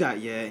you do that,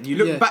 and you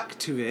look back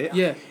to it,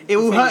 it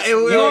will hurt. It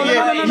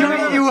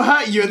will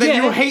hurt you, and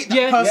then you'll hate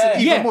that person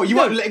even more. You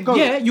won't let it go.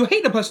 Yeah, you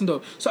hate the person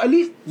though. So at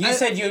least you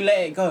said you let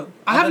it go.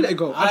 I have let it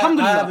go.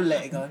 Alhamdulillah. I haven't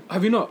let it go.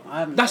 Have you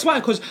not? That's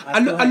why, because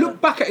I look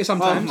back at it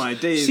sometimes. Oh my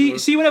days.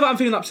 See, whenever I'm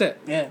feeling upset.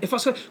 Yeah.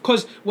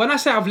 Because when I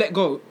say I've let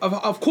go,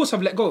 of course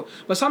I've let go.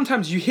 But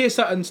sometimes you hear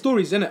certain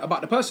stories in it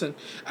about the person,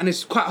 and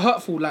it's quite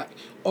hurtful, like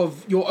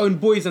of your own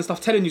boys and stuff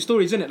telling you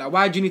stories in it. Like,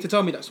 why do you need to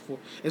tell me that for?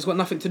 It's got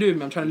nothing to do with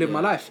me. I'm trying to live my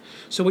life.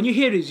 So when you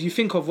hear this, you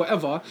think of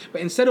whatever, but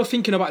instead of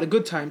thinking about the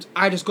good times,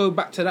 I just go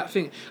back to that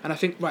thing and I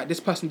think, right, this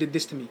person did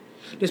this to me.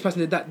 This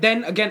person did that.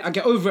 Then again, I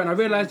get over it and I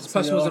realise this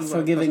person wasn't a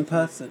forgiving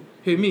person.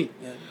 Who, me?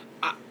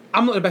 Yeah.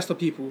 I'm not the best of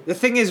people. The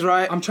thing is,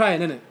 right? I'm trying,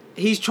 innit?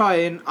 He's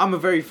trying. I'm a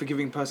very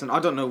forgiving person. I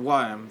don't know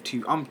why I'm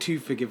too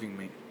forgiving,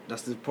 mate.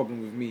 That's the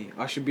problem with me.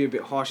 I should be a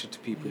bit harsher to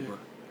people, but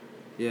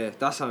yeah,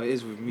 that's how it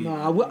is with me.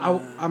 No,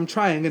 I'm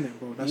trying, innit,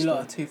 bro. That's you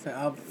lot are too fit.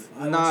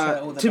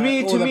 To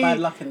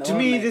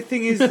me, the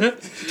thing is,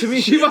 to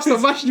me, she must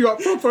have mashed you up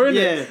proper,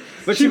 innit? Yeah,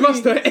 but she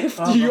must have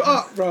effed you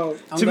up, bro.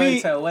 I'm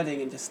going to a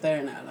wedding and just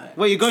staring at her like.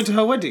 Wait, you're going to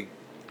her wedding?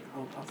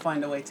 I'll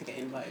find a way to get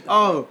invited.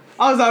 Oh,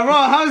 I was like, bro,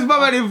 how's my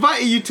man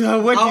inviting you to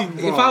her wedding?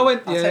 If I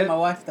went, I'll take my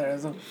wife there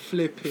as well.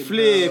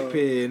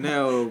 Flipping,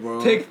 no,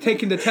 bro.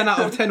 Taking the 10 out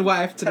of 10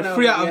 wife to the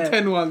 3 out of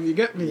 10 one. You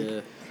get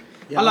me?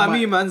 Yeah, I like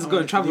me, man's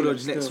going to travel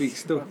lodge next week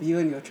still. You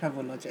and your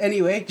travel lodge.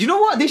 Anyway. Do you know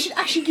what? They should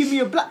actually give me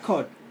a black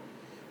card.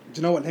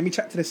 Do you know what? Let me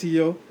chat to the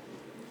CEO.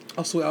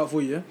 I'll sort it out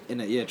for you.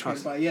 Yeah,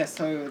 trust. Okay, but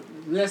so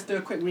let's do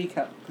a quick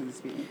recap.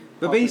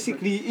 But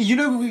basically, you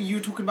know, you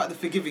were talking about the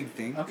forgiving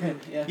thing. Okay,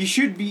 yeah. You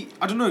should be,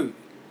 I don't know.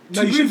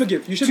 No, you should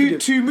forgive. You should forgive.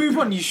 To move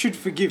on, you should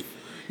forgive.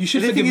 You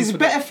should forgive. The thing is, it's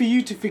better for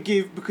you to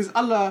forgive because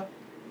Allah,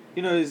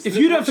 you know... If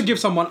you don't forgive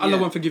someone, Allah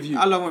won't forgive you.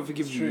 Allah won't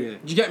forgive you, yeah.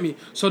 Do you get me?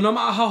 So no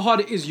matter how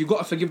hard it is, you got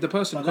to forgive the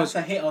person. But that's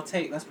a hit or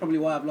take. That's probably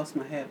why I've lost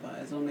my hair, but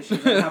as long as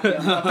she's happy,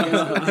 I'm happy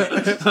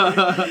as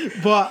well.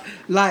 But,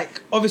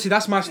 like, obviously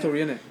that's my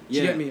story, innit? Do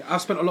you get me?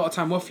 I've spent a lot of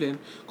time waffling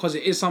because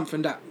it is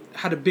something that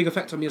had a big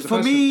effect on me as a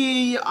person. For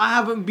me, I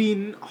haven't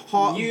been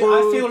heartbroken.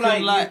 I feel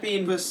like you've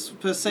been...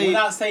 Per se...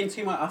 Without saying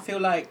too much, I feel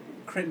like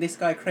this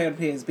guy Crayon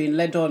here has been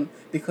led on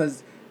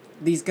because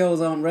these girls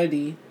aren't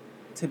ready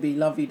to be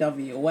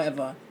lovey-dovey or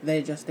whatever.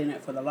 They're just in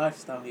it for the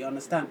lifestyle, you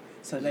understand?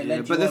 So they led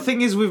you But the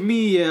thing is with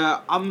me,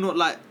 I'm not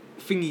like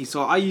thingy,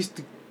 so I used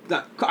to...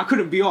 Like, I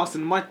couldn't be asked,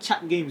 and my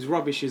chat game's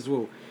rubbish as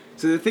well.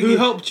 So the thing Who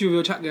helped you with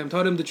your chat game?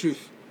 Tell them the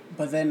truth.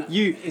 But then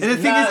you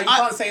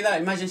can't say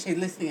that. Imagine she's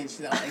listening and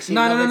she's like,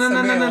 no.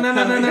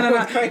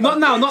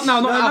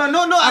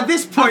 Not at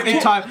this point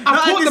in time.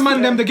 I've taught the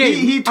man them the game.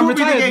 He taught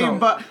me the game,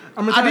 but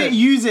I didn't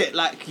use it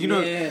like, you know.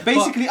 Yeah.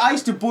 Basically, I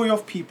used to boy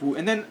off people,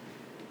 and then,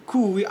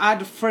 I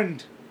had a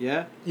friend,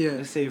 yeah?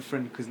 Let's say a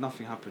friend, because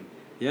nothing happened,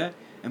 yeah?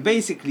 And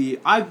basically,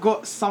 I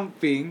got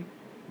something,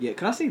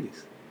 can I say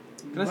this?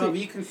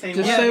 You can say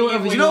just say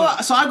whatever you know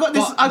what? So I got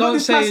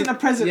this person a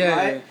present,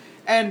 right? Yeah.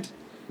 And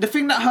the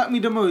thing that hurt me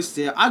the most,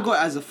 I got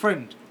it as a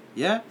friend.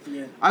 Yeah?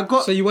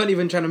 So you weren't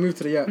even trying to move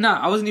to the yacht? Nah,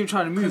 I wasn't even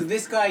trying to move. Because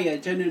this guy,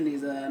 genuinely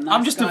is a nice guy.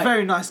 I'm just a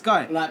very nice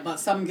guy. Like, but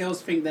some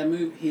girls think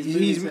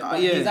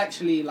he's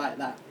actually like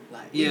that.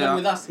 Like, even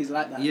with us, he's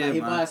like that. Yeah, like,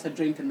 he'd buy us a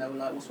drink and they were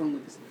like, what's wrong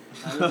with this?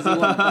 Like, what does he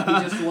want? But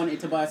he just wanted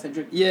to buy us a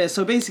drink. Yeah,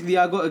 so basically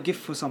I got a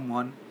gift for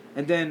someone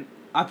and then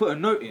I put a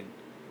note in.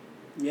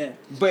 Yeah.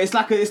 But it's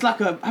like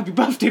a happy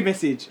birthday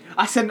message.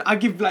 I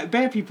give like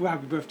bare people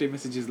happy birthday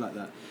messages like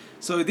that.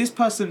 So this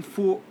person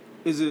thought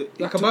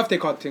like a birthday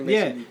card thing.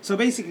 Basically. Yeah. So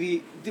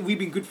basically, we've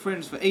been good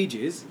friends for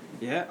ages.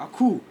 Yeah.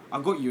 Cool.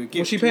 I got you a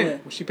gift. What's she paying? Yeah.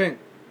 What's she paying?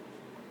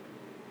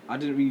 I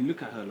didn't really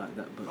look at her like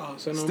that, but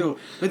so no still. more.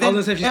 But then, I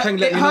was gonna say if she's paying,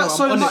 let me know.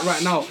 I'm on it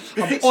right now.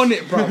 I'm on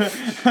it, bro.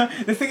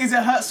 The thing is,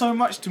 it hurt so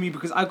much to me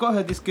because I got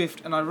her this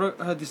gift and I wrote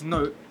her this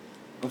note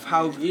of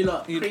how you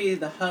lot created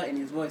the hurt in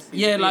his voice.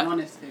 Yeah, like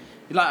honestly.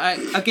 Like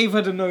I gave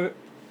her the note.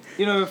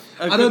 You know,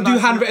 I don't do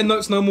handwritten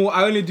notes no more.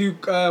 I only do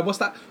what's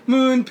that?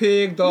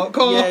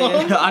 Moonpig.com.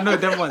 Yeah, I know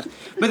them ones.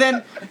 But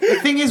then the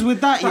thing is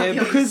with that,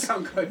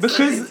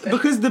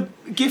 because the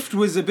gift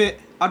was a bit,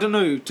 I don't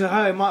know, to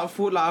her it might have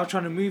thought like I was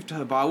trying to move to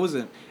her, but I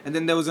wasn't. And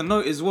then there was a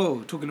note as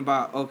well talking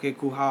about okay,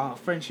 cool, how our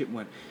friendship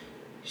went.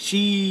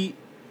 The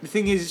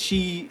thing is,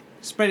 she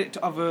spread it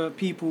to other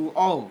people.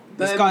 Oh,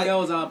 this guy,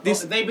 girls are.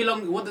 They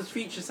belong. What does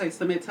Future say?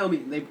 Samir, tell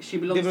me. She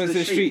belongs to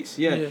the streets.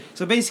 Yeah.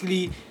 So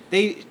basically,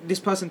 this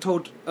person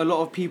told a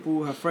lot of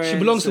people, her friends. She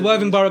belongs to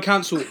Worthing Borough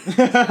Council.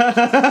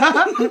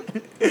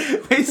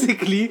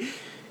 Basically,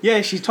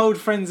 yeah, she told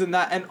friends and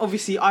that, and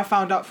obviously I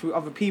found out through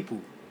other people.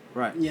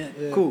 Right. Yeah.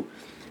 Cool.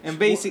 And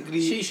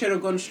basically, she should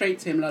have gone straight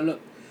to him like, look,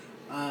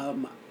 I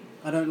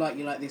don't like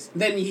you like this.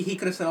 Then he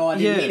could have said, oh, I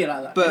didn't mean it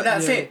like that. But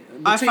that's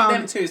it. Between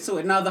them two, it's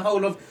sorted. Now the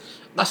whole of.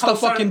 That's the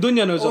fucking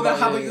dunya knows all about.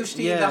 All the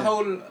Habayushti, the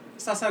whole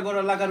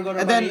Sasagora,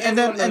 Lagargora. And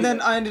then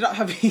I ended up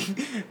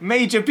having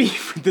major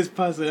beef with this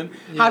person.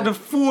 Had a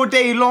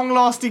 4-day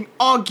long-lasting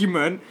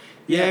argument.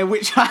 Yeah,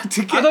 which I had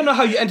to get. I don't know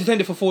how you entertained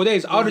it for 4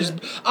 days. I would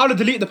have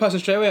deleted the person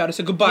straight away. I'd have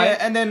said goodbye. Yeah,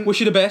 and then wish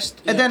you the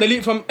best. And then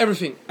delete from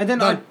everything. And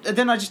then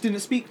I just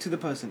didn't speak to the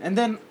person. And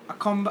then I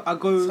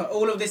go. So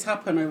all of this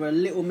happened over a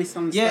little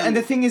misunderstanding. Yeah, and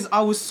the thing is,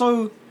 I was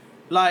so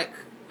like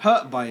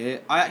hurt by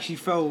it. I actually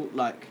felt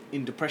like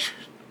in depression.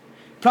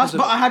 Plus,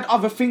 but I had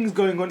other things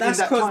going on in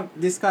that time.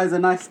 This guy's a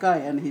nice guy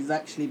and he's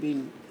actually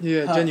been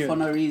hurt genuine. for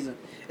no reason.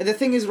 And the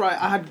thing is, right,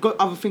 I had got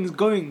other things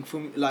going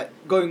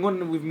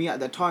on with me at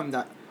that time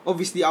that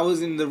obviously I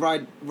was in the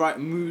right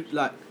mood,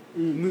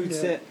 mood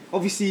set.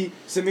 Obviously,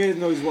 Samir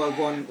knows what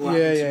happened to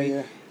me.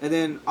 Yeah. And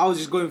then I was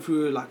just going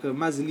through like a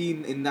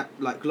mazzoline in that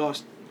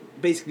last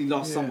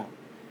summer.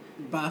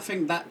 But I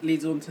think that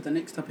leads on to the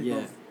next topic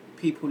of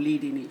people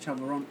leading each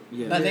other on.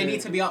 Yeah. Like they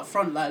need to be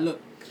upfront. Like, look.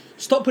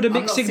 Stop with the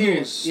mixed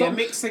signals. Yeah,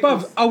 mixed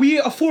signals. Bruv, are we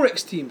a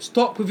Forex team?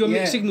 Stop with your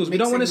mixed signals. We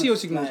don't want to see your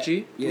signals, like,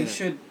 G. We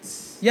should.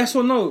 Yes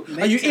or no?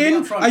 Are you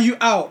in? Are you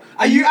out?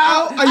 Are you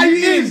out? Are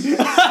you in? Do you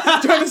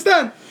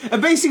understand?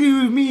 And basically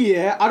with me,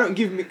 I don't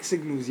give mixed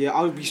signals.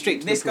 I would be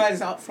straight to this the point.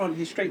 guy's up front.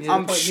 He's straight to the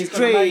I'm point. He's straight.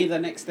 gonna marry you the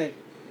next day.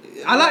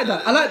 I like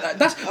that. I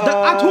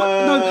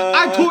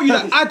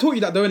taught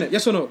you that though, innit?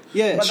 Yes or no?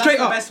 Yeah. But straight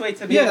that's up. the best way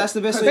to be. Yeah, that's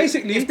the best way.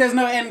 Basically, if there's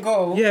no end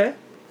goal. Yeah.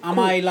 Am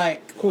I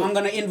like, I'm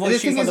going to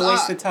invoice you for the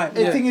wasted time.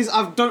 The thing is,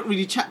 I don't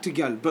really chat to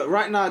girl, but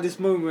right now at this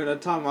moment of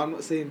time, I'm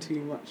not saying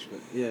too much, but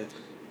yeah.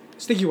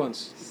 Sticky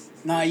ones.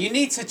 No, you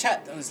need to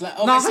chat. It's like,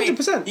 obviously,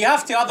 100%. You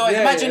have to, otherwise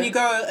imagine you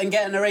go and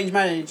get an arranged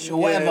marriage or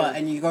whatever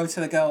and you go to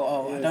the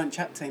girl, I don't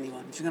chat to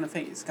anyone. She's going to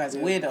think this guy's a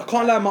weirdo. I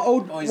can't lie, my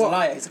old... Oh, he's a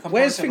liar. He's a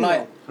Where's compulsive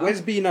liar.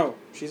 Where's B now?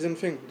 She's in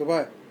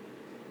Dubai.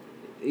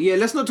 Yeah,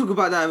 let's not talk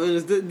about that.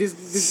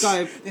 This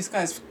guy. This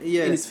guy's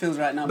in his feels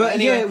right now. But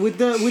anyway, with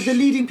the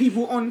leading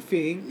people on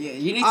thing. Yeah,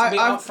 you need to be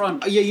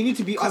upfront. Yeah, you need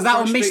to be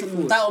upfront.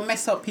 Because that'll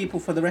mess up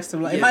people for the rest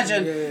of life.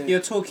 Imagine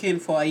you're talking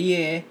for a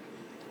year.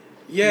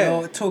 Yeah.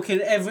 You're talking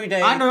every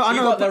day. I know.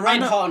 You got the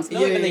red heart on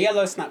not even the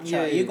yellow Snapchat.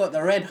 Yeah. You got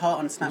the red heart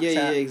on Snapchat.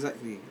 Yeah,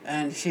 exactly.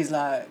 And she's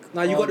like...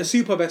 Now you got the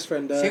super best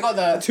friend. She got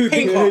the two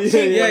pink one. one. Yeah.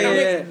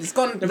 It's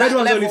gone the red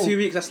one's level. only 2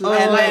 weeks. That's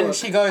And then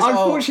she goes,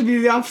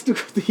 unfortunately, I've still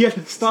got the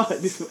yellow star at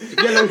this one.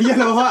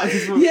 Yellow heart at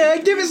this one. Yeah,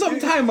 give it some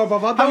time, my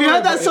brother. Have you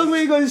heard that song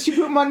where he goes, she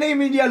put my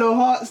name in yellow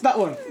hearts? That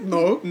one?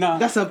 No.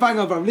 That's a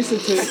banger, bro. Listen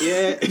to it.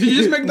 Yeah. Did you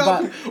just make that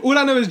up? All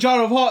I know is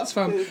Jar of Hearts,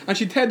 fam. And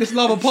she teared this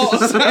love apart.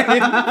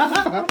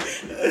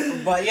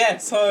 But yeah,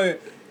 so...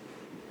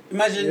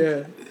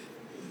 Imagine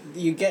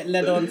you get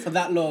led on for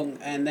that long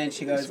and then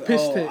she goes,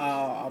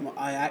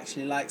 I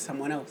actually like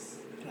someone else.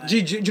 Like, do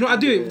you know what I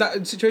do in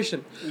that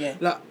situation? Yeah.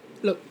 Like,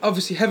 look,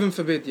 obviously heaven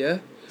forbid,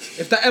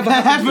 if that ever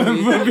happens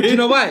to me, do you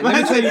know why? Let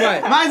me tell you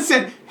why. Man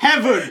said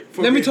heaven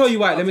forbid. Let me tell you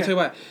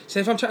why.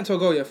 Say if I'm chatting to a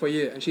girl for a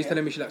year and she's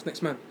telling me she likes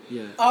next man.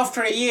 Yeah.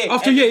 After a year.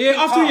 After a year.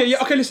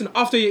 Okay, listen.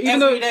 After a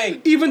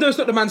year, even though it's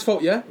not the man's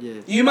fault,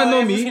 You man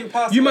know me.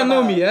 You man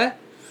know me,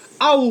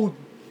 I will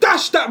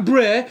dash that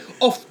brer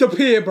off the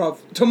pier, bruv,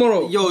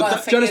 tomorrow. Yo, do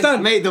you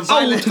understand? Mate,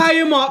 I will tie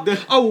him up.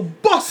 I will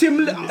bust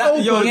him open.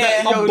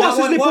 I'll bust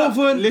his lip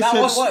open.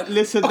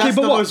 Listen, that's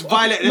the most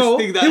violent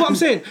thing that... Hear what I'm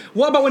saying?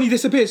 What about when he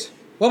disappears?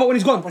 What about when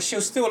he's gone? But she'll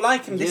still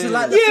like him. This is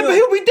like but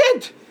he'll be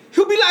dead.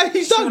 He'll be like,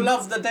 he's done. She'll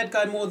love the dead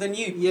guy more than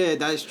you. Yeah,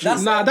 that's true.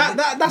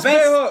 That's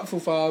very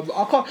hurtful, fam.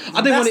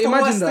 I didn't want to imagine that. That's the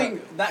worst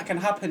thing that can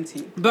happen to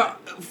you. But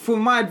for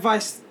my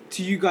advice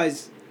to you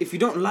guys if you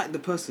don't like the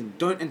person,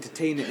 don't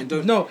entertain it and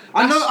don't. No,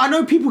 I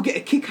know people get a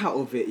kick out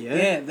of it.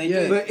 Yeah, they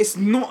do. But it's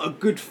not a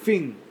good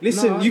thing.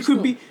 Listen, you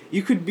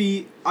could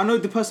be. I know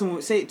the person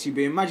won't say it to you,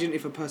 but imagine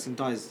if a person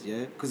dies,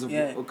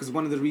 because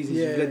one of the reasons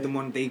you've led them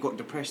on, they got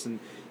depressed and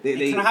it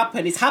can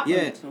happen. It's happened.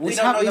 Yeah, we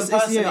don't know the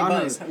person,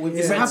 but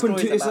it's happened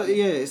to.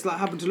 It's like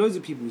happened to loads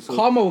of people. So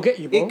karma will get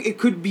you, bro. It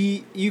could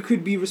be you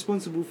could be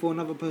responsible for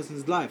another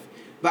person's life.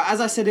 But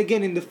as I said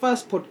again in the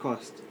first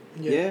podcast,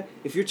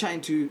 if you're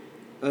chatting to,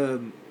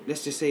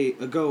 let's just say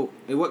a girl,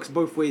 it works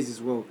both ways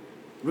as well.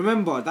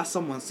 Remember, that's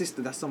someone's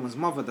sister, that's someone's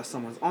mother, that's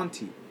someone's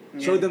auntie.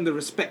 Show them the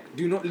respect.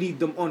 Do not lead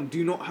them on.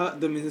 Do not hurt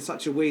them in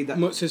such a way that...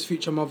 Motz's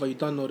future mother, you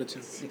don't know the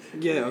thing.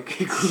 Yeah,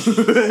 okay,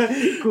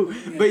 cool.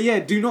 Yeah. But yeah,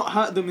 do not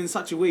hurt them in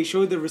such a way.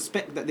 Show the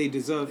respect that they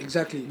deserve.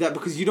 Exactly. That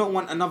because you don't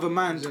want another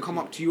man to come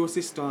up to your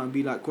sister and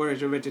be like,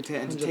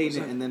 entertain 100%.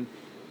 it, and then,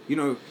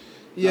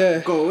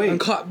 go away. And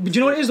do you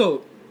know what it is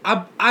though?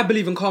 I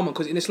believe in karma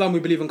because in Islam we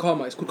believe in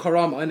karma. It's called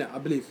karama, innit? I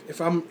believe.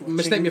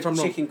 Mistake me if I'm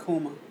wrong. Chicken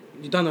korma.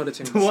 You don't know the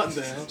thing. What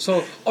the hell?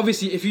 So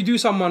obviously, if you do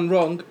someone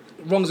wrong's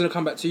gonna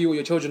come back to you or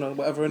your children or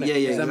whatever, innit?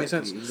 Yeah. Does that make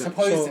sense?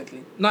 Exactly.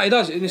 Supposedly. No, it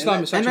does. In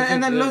Islam, it's actually.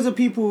 And then loads of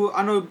people,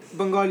 I know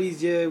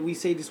Bengalis, we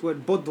say this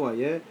word bodwa,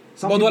 yeah?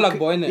 Bodwa like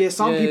boy, innit? Yeah,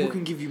 some people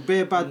can give you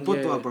bare bad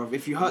bodwa, yeah. bruv.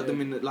 If you hurt them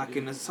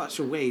in such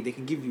a way, they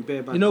can give you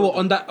bare bad. You know what?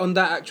 bodwa. On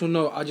that actual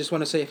note, I just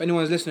want to say, if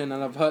anyone's listening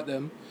and I've hurt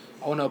them,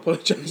 I want to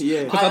apologize.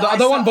 Yeah. Because I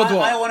don't want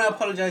bodwa. I want to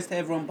apologize to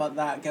everyone but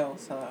that girl,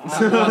 so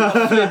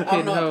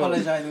I'm not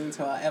apologizing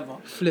to her ever.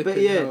 Flipping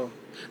But yeah. hell.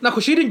 No,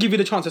 because she didn't give you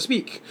the chance to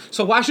speak.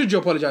 So why should you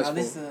apologize for?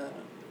 This is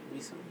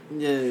recent.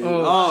 Yeah.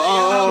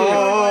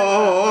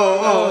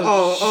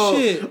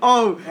 Shit.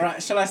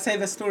 Alright, shall I say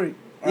the story?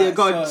 Yeah, Right,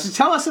 go on. so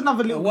Tell us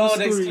another little world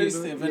story.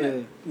 exclusive, you know?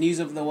 innit? News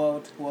of the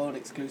world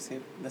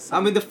exclusive. I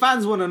mean, the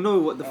fans want to know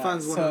what the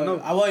fans want to know.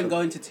 I won't go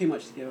into too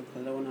much detail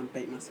because I don't want to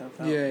bait myself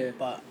out. Yeah.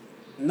 But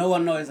no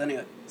one knows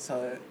anyway.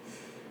 So,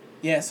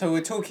 so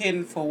we're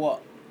talking for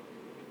what?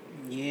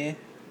 Year?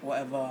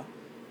 Whatever.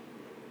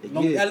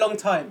 A long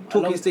time.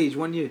 Talking stage,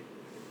 1 year.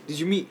 Did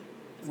you meet?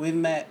 We've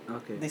met,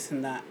 Okay. this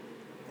and that.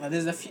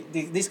 There's a few.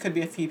 This could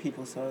be a few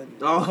people. So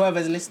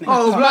whoever's listening.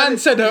 Man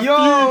said a few people.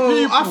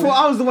 I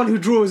thought I was the one who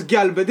draws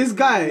gal, but this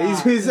guy,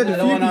 he said a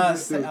few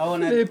people. I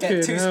want to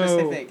get too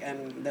specific,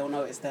 and they'll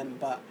notice then.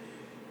 But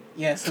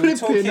yeah, so we're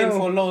talking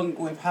for long.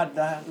 We've had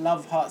the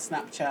love heart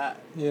Snapchat.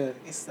 Yeah.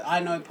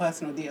 I know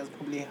personal details.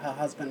 Probably her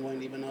husband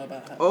won't even know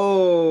about her.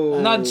 Oh.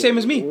 Not same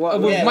as me.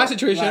 With my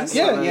situation. Right,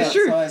 It's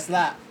true. So it's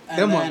that, and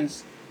Them then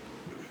ones.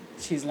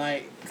 she's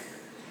like,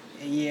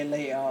 a year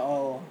later,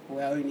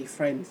 we're only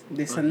friends.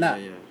 This and that.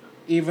 Yeah.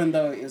 Even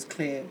though it was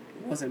clear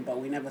it wasn't, but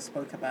we never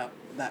spoke about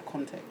that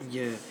context.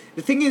 Yeah.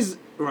 The thing is,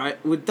 right,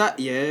 with that,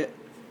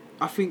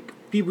 I think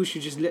people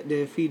should just let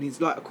their feelings,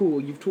 like, cool,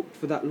 you've talked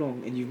for that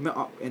long and you've met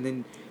up and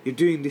then you're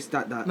doing this,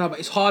 that. No, but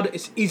it's hard.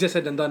 It's easier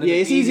said than done. Yeah,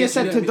 it's easier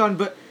said than done,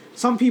 but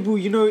some people,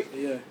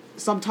 Yeah.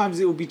 sometimes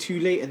it will be too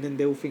late and then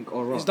they'll think,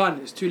 right. It's done.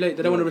 It's too late.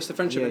 They don't want to risk the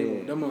friendship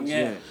anymore. Them ones.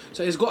 Yeah.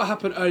 So it's got to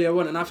happen earlier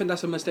on, and I think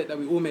that's a mistake that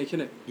we all make,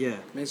 innit? Yeah.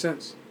 Makes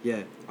sense.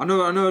 Yeah. I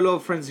know a lot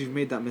of friends who've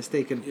made that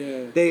mistake and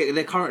Yeah.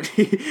 they're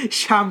currently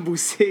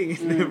shambles sitting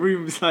in their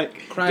rooms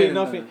like Crying, doing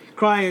nothing,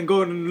 crying and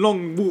going on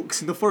long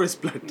walks in the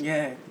forest, blood.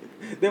 Yeah.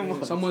 Them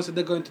ones. Someone said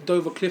they're going to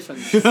Dover Cliff and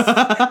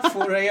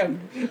 4 a.m.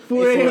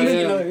 4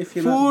 a.m. If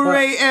you know, 4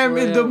 a.m.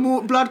 in the 4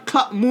 a.m. blood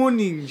clot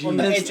morning. on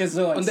the edge of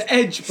Zords. on the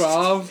edge,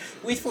 bruv.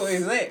 We thought it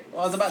was it. I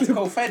was about to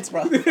call feds,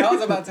 bro. I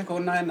was about to call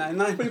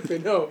 999.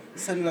 Flipping hell.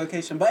 Send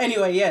location. But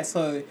anyway,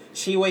 so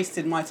she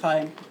wasted my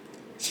time.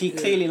 She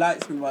clearly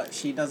likes me, but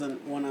she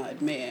doesn't want to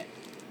admit it.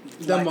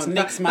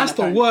 That's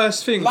the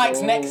worst thing. Likes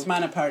bro. next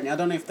man, apparently. I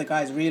don't know if the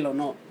guy's real or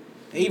not.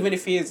 Even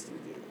if he is,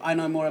 I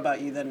know more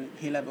about you than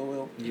he'll ever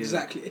will. Yeah.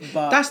 Exactly.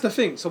 But that's the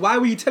thing. So why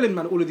were you telling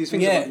man all of these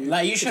things about you?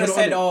 like you should If have you're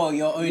said, not on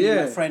you're only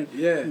my friend in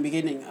the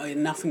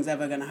beginning. Nothing's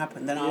ever going to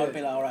happen. Then I would be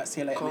like, all right,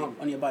 see you later, mate, Calm.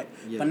 on your bike.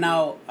 Yeah. But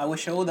now, I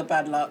wish you all the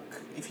bad luck.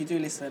 If you do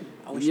listen,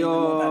 I wish you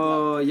even more bad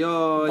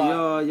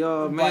luck.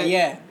 Yo, man. But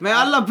yeah. Man,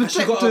 Allah Has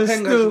she protect got a us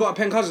pen? Has she still. got a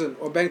pen cousin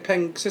or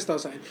pen sister or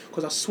something?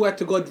 Because I swear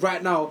to God,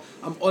 right now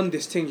I'm on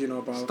this thing, you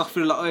know, bro. Stuff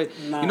feel like,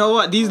 Nah. you know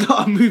what? These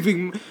lot are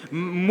moving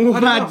more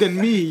Bad mad enough. than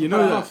me, you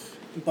know. Enough.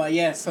 But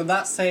yeah, so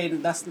that's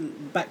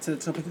back to the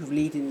topic of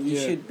leading. You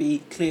should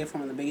be clear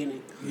from the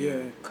beginning.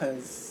 Yeah.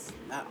 Because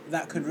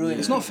that could ruin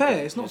It's it. not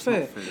fair. It's not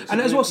fair. It's And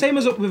as well, same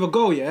as with a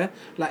girl, yeah.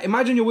 Like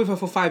imagine you're with her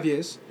for 5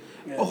 years.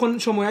 Yeah. Ochon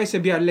chomo I say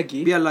be a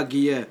leggy. Be a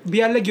luggy, yeah. Be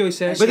a leggy, you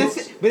say. But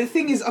the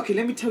thing is, okay,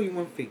 let me tell you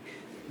one thing.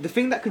 The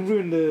thing that can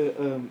ruin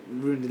the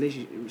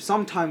relationship,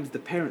 sometimes the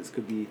parents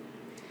could be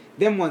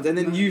them ones, and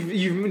then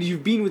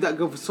you've been with that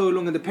girl for so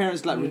long, and the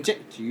parents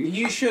reject you.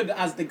 You should,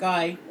 as the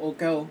guy or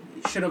girl,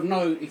 should have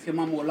known if your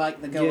mum will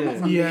like the girl or not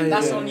from the Yeah, beginning.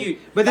 That's yeah. on you.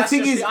 But That's the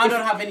thing just is, you. I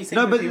don't have any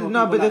sympathy but with people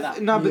like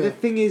that. the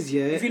thing is,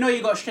 yeah. If you know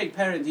you got strict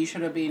parents, you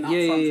should have been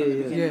upfront from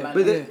the beginning. Yeah. Like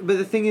But that.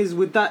 the thing is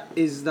with that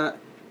is that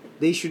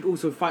they should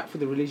also fight for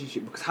the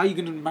relationship, because how are you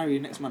gonna marry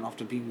your next man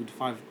after being with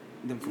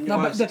them for No,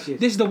 but 6 years?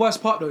 this is the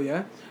worst part though,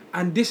 yeah.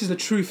 And this is the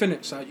truth,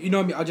 innit? So you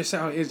know me. I'll just say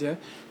how it is, yeah.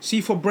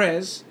 See, for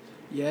Brez,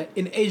 yeah,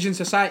 in Asian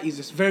societies,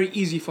 it's very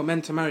easy for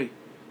men to marry.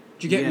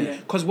 Do you get me? Yeah.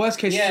 Because worst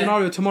case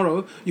scenario,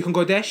 tomorrow you can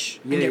go dash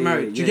and get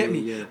married. Do you get me?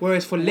 Yeah.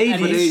 Whereas for And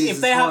ladies,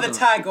 if they have the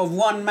tag of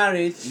one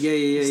marriage,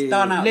 it's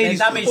done out. Ladies,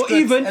 They're damaged or goods.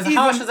 even- as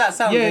harsh as that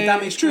sounds, they're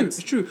damaged it's true. goods.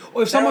 It's true.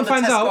 Or if They're someone on the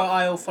finds Tesco out,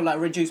 aisle for like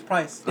reduced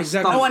price.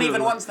 Exactly. No one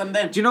even wants them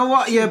then. Do you know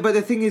what? Yeah, but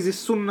the thing is, it's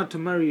sunnah to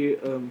marry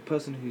a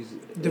person who's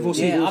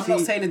Divorcee. Yeah, I'm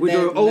not saying with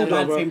they're the older,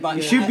 bad bro. thing, but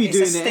You should be it's a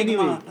doing it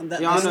stigma anyway. and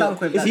that Yeah, I they're know.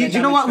 stuck with If that. you, They're do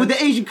you know what? damaged With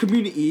the Asian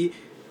community,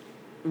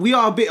 we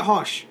are a bit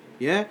harsh.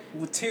 Yeah,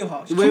 We're too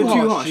harsh. we're too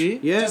harsh, harsh. see?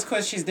 Yeah, Just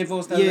because she's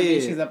divorced doesn't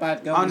mean she's a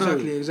bad girl. I know.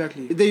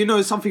 exactly. You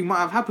know, something might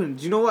have happened.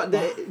 Do you know what?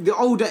 The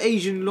older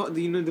Asian lot,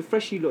 the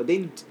freshy lot, they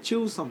need to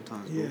chill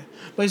sometimes. Bro. Yeah,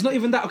 but it's not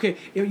even that. Okay,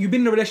 you've been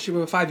in a relationship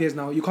for 5 years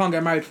now. You can't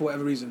get married for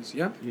whatever reasons.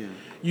 Yeah. Yeah.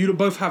 You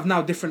both have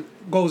now different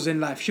goals in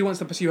life. She wants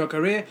to pursue her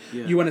career.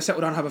 Yeah. You want to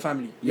settle down and have a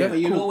family. Yeah, But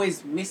you'll cool.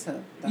 always miss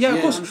her. That's Yeah, what of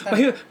I course.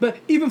 understand. But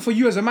even for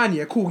you as a man,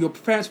 yeah, cool. Your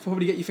parents will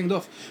probably get you thinged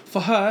off.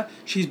 For her,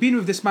 she's been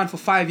with this man for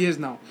 5 years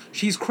now.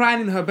 She's crying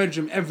in her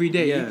bedroom every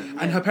day, Yeah.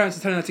 and her parents are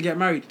telling her to get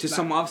married To Like,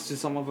 some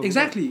other.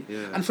 Exactly. Yeah.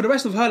 And for the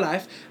rest of her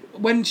life,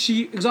 when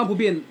she, example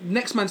being,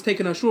 next man's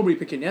taking her strawberry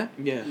picking, yeah.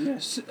 Yeah.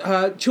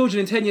 Her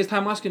children in 10 years'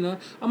 time asking her,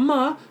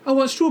 "Amma, I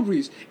want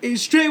strawberries."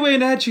 It's straight away in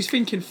her head. She's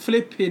thinking,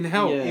 "Flipping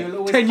hell." Yeah. You'll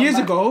always 10 come years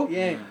back. ago,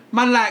 Yeah.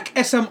 man like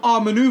SMR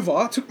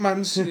maneuver took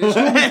man's strawberry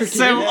picking.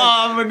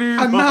 SMR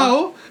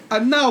maneuver.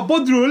 And now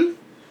Bodrul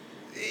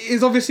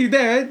is obviously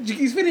there.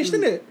 He's finished,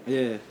 isn't it?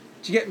 Yeah.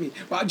 Do you get me?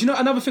 But do you know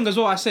another thing as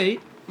well? I say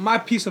my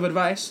piece of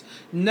advice: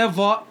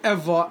 never,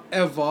 ever,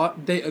 ever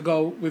date a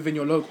girl within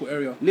your local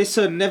area.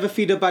 Listen, never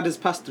feed a bad as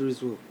pasta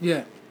as well.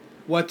 Yeah,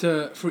 what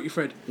Fruity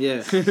Fred.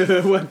 Yeah.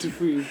 1, 2,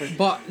 3.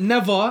 But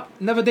never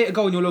date a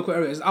girl in your local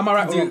areas. Am I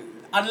right or wrong?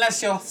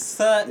 Unless you're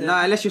certain.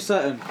 Nah, unless you're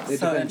certain. It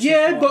Certain. depends.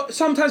 Yeah, but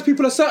sometimes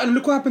people are certain.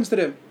 Look what happens to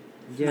them.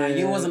 No,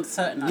 you wasn't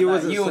certain. You Like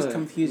wasn't that. You was certain.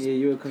 confused. Yeah,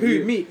 you were Who?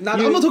 confused. Me? Nah,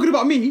 You- I'm not talking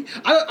about me.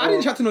 I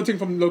didn't chat to no thing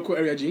from local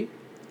area, G.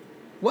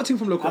 What thing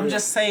from local I'm area?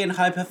 just saying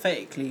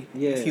hypothetically.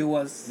 Yeah. If you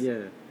was. Yeah.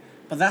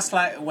 But that's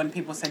like when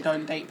people say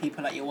don't date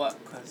people at your work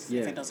because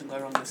Yeah. if it doesn't go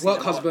wrong, you'll see Work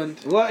them husband.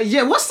 Well,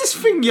 yeah, what's this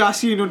thing you're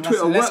seeing on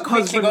Twitter? Let's Work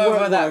quickly husband, go over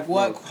work that. wife,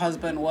 Work bro.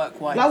 husband, work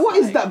wife. Like, what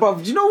is that,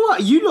 bruv? Do you know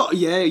what? You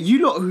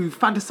lot who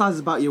fantasize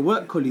about your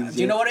work colleagues.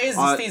 Do you know what it is?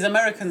 It's these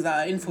Americans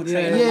that are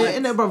infiltrating. Yeah, like,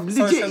 innit, bruv?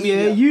 social Legit, yeah.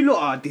 media. You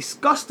lot are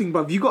disgusting,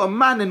 bruv. You got a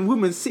man and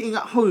woman sitting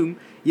at home,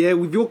 yeah,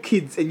 with your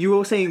kids, and you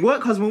all saying,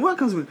 work husband, work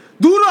husband.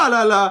 Do la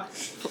la la.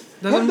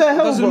 What the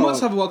hell, Doesn't bro?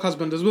 Mutz have a work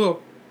husband as well?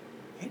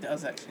 He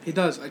does actually. He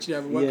does actually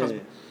have a work Yeah.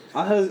 husband.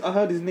 I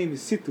heard his name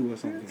is Situ or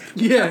something.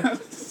 Yeah.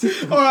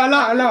 Alright,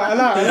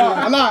 Allah.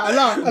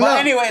 But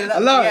anyway,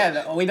 Allah.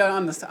 yeah, we don't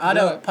understand. I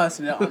don't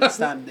personally don't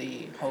understand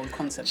the whole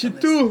concept. She of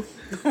this. too.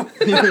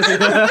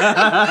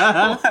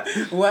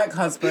 Work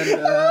husband,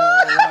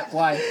 work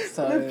wife.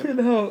 So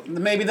Flipping hell.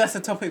 maybe that's a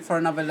topic for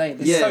another day.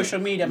 This Yeah. social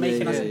media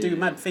making us yeah, do yeah.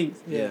 mad things.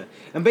 Yeah.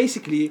 And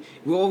basically,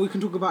 all we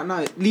can talk about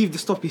now, leave the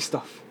stoppy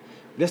stuff.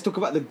 Let's talk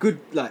about the good,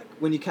 like,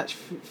 when you catch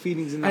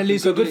feelings in that. At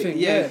least a good thing,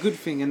 yeah. good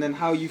thing, and then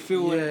how you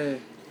feel, Yeah.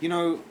 you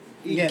know,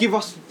 Yeah. give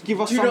us Do you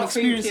some not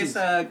think experiences. it's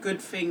a good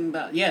thing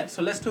that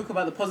So let's talk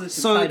about the positive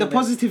So side the of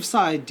positive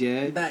side, yeah,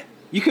 it. That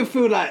you can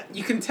feel like,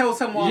 you can tell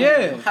someone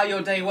Yeah. how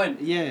your day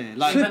went. yeah,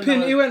 like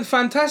Flipping, it went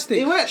fantastic.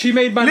 It went- She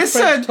made my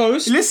French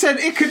toast. Listen,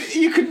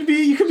 you could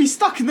be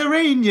stuck in the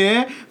rain,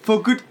 yeah, for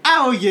a good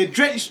hour, yeah,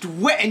 drenched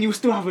wet, and you'll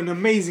still have an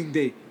amazing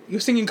day. You're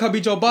singing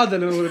Kabi Joe Badal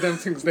and all of them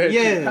things there.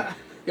 Yeah.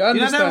 You You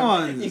know understand?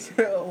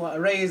 them ones?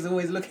 Ray is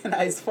always looking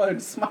at his phone,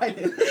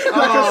 smiling.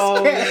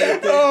 Oh,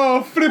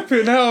 Oh,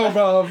 flipping hell,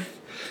 bruv.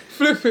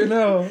 Flipping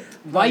hell.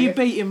 why you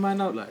baiting man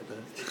out like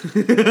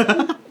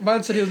that?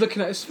 Man said he was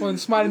looking at his phone,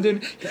 smiling, doing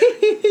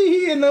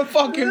in the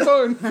fucking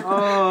phone.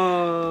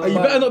 Oh, You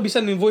better not be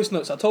sending voice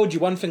notes. I told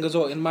you one thing as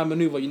well in my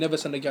maneuver. You never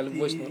send a gal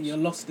voice notes. You're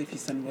lost if you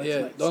send voice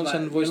Yeah, notes. don't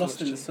send voice You're lost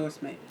notes, in the source,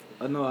 mate.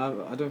 no,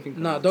 I don't think.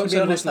 Nah, To don't be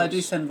send honest, voice I do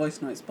notes. send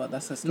voice notes, but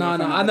that's a story Nah,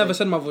 for I another never day.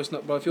 send my voice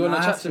note, bro. If you want Nah,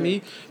 to I chat have to to.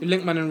 me, you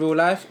link man in real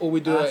life, or we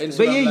do I it have in to.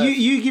 But yeah, live.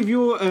 you give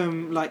your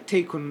like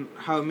take on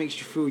how it makes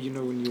you feel. You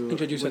know when you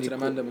Introduce her to the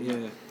man, them. Yeah.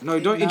 No,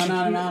 don't No, introduce.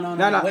 no.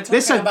 Nah, We're talking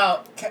listen,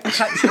 about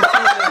catching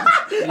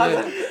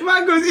feelings.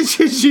 man goes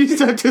introduce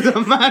her to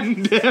the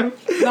man. Them.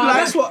 Nah,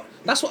 Like-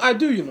 that's what I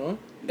do. You know,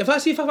 if I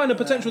find a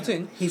potential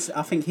thing,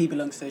 I think he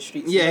belongs to the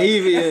streets. Yeah,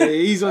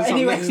 he's on some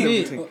Anyway, next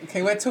level thing.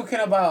 okay, we're talking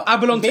about I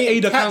belong to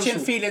Ada catching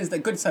Council. feelings that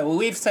good side. Well,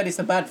 we've said it's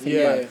a bad thing.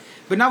 Yeah. Right?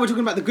 But now we're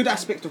talking about the good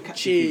aspect of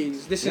catching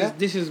feelings. Jeez,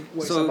 this is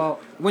what So it's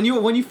about. when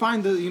you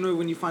find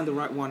the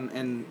right one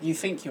and You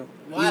think you're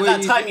when at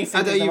that time you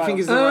think it's the right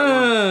it's one. the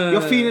right one.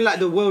 You're feeling like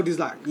the world is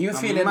like You're a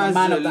feeling the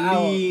man of the hour.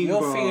 Mazzolini, You're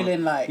bro.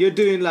 feeling like you're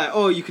doing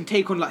like you can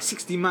take on like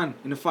 60 man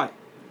in a fight.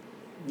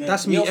 Yeah,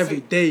 That's me you're every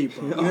day,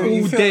 bro. you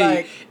All feel day,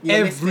 like you're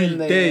every lifting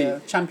the, day.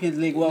 Champions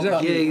League World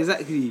Exactly. Cup. Yeah,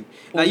 exactly.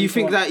 All Like you you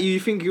think want. that you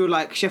think you're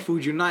like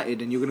Sheffield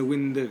United and you're gonna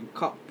win the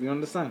cup. You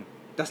understand?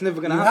 That's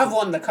never gonna You happen. have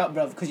won the cup,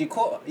 bruv, because you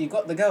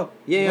got the girl.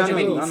 Yeah, What do you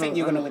mean? I You think know,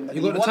 you're I gonna know. win the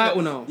You got the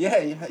title now. Yeah,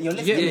 you're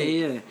lifting Yeah, it.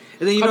 yeah.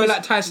 And then you Coming know,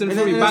 like Tyson and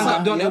then Fury, it's bang like-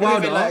 up, don't You're get Wilder.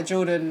 moving like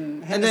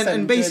Jordan Henderson.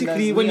 and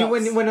basically doing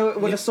when those when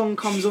re-ups. a song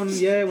comes on,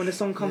 when a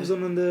song comes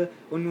on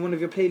one of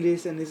your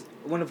playlists and it's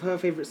one of her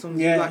favorite songs,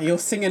 Yeah, like, you're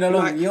singing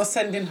along. like- You're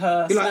sending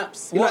her you're like-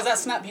 snaps. you're What was like- that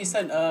snap you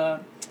sent?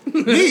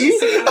 me,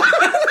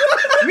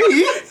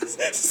 me,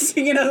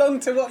 Singing along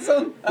to what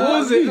song? What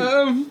was it?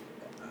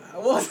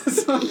 What was the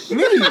song?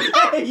 me.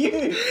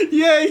 You.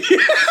 Yeah.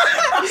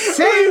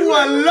 Say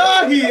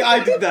wallahi,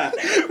 I did that.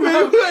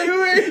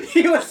 Wait.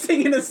 He was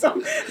singing a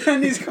song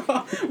and he's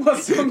got. What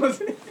song was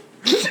it?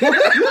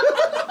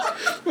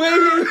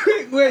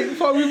 Wait.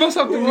 Fuck, we must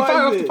have to. We What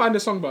have is to it? find the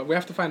song, bro. We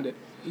have to find it.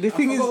 The I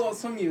thing forgot is, what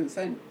song you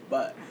sent,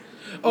 but.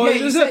 Oh,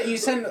 yeah, was you it? add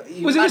this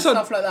one?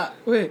 stuff like that.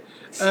 Wait.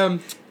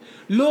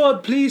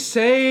 Lord, please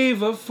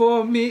save her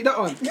for me. That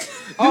one.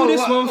 Do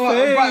this one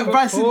favor.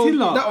 Bryson for me.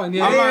 Tiller. That one. I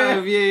Yeah. might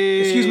have,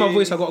 yeah. Excuse my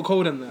voice. I got a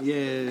cold in there.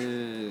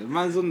 Yeah,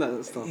 man's on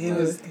that stuff. He man.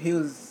 was.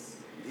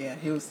 Yeah,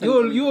 he was.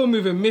 You're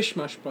moving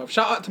mishmash, bruv.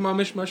 Shout out to my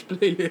mishmash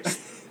playlist.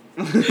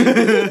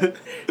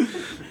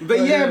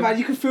 But yeah, man,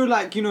 you can feel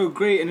like,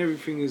 great and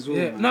everything as well.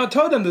 Yeah. Man. Now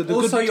tell them the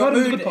Also, good. your Tell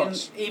them the mood, good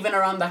parts. even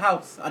around the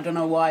house. I don't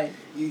know why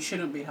you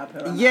shouldn't be happy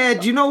around. Yeah,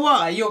 do you know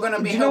what? Like, you're gonna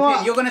be Do you know helping.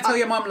 what? You're gonna tell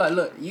your mum like,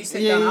 look, you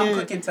sit down. I'm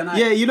cooking tonight.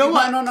 Yeah, you know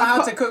what? might not know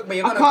how to cook, but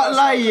you're I gonna. can't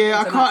lie, start yeah.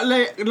 I cooking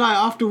can't lie.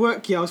 After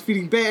work, yeah, I was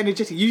feeling bare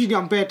energetic. Usually,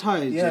 I'm bare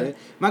tired. Yeah. Yeah.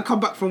 Man, come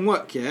back from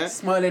work, yeah. tonight.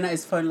 Smiling at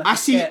his phone like I a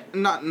see. cat.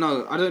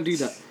 No, I don't do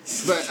that.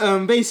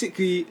 But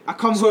basically, I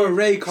come Saw a home.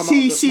 ray come out of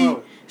the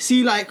smoke.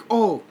 See, like,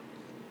 oh,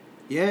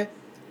 yeah,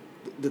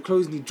 the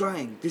clothes need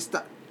drying. This,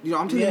 that.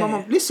 I'm telling my Yeah.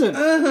 mum, listen,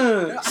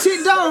 Uh-huh.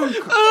 sit down.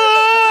 Man's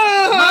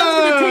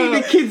gonna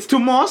take the kids to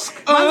mosque.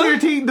 Man's gonna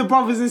take the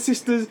brothers and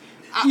sisters.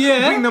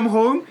 Yeah. Bring them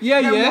home.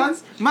 Yeah, Them yeah.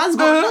 ones. Man's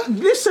got.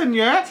 Listen,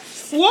 yeah.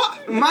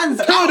 What? Man's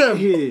Tell out them.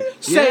 here.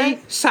 Say Yeah?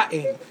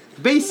 satin.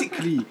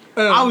 Basically,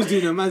 I was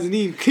doing a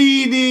mezzanine,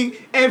 cleaning,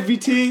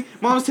 everything.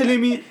 Mom was telling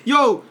me,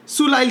 yo,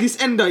 sulai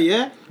this ender,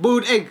 yeah?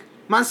 Boiled egg.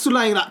 Man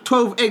sulaiing like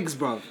 12 eggs,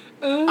 bro.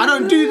 I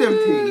don't do them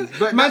things.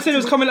 But Man said it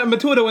was coming like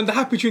Matilda when the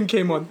happy tune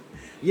came on.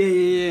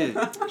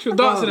 Yeah. She was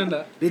dancing in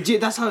that. Legit,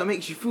 that's how it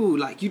makes you feel.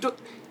 Like, you don't...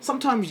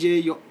 Sometimes, yeah,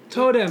 you're...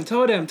 Tell them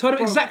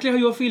exactly how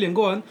you're feeling.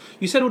 Go on.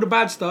 You said all the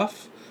bad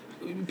stuff,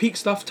 peak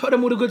stuff. Tell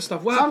them all the good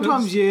stuff. What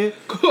Sometimes, happens? yeah.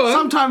 Go on.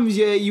 Sometimes,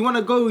 yeah, you want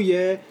to go,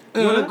 yeah.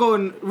 You want Uh-huh. to go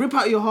and rip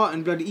out your heart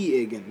and bloody eat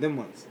it again. Them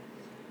ones.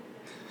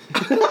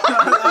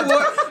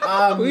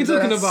 What are you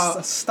talking there's about?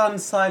 A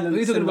stunned silence What are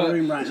you talking in the about?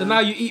 room right So now. now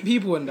you eat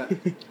people and that.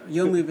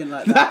 You're moving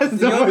like that. That's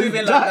the You're most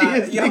moving like that.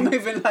 dirtiest You're thing.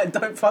 moving like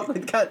don't fuck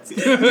with cats.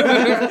 You're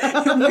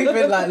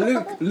moving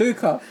like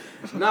Luca.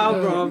 Nah,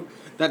 bro.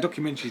 That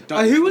documentary's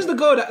done. Who was the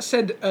girl that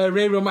said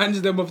Ray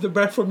reminds them of the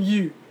breath from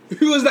you?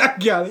 Who was that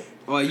girl?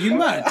 Oh, are you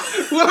mad?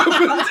 What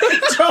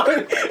happened?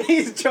 Joe,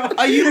 he's Joe.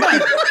 Are you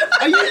mad?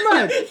 Are you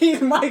mad?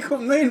 He's Michael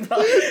Moon, bro.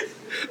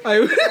 Do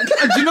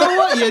you know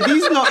what? Yeah,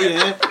 these lot.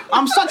 Yeah,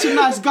 I'm such a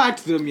nice guy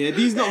to them. Yeah,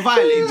 these not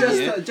violating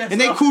me. Yeah, and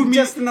they called me.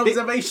 Just an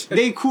observation.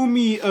 They call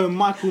me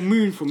Michael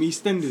Moon from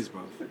EastEnders,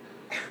 bro.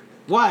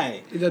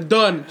 Why? They're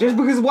done. Just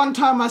because one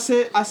time I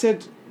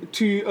said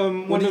to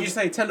one did of you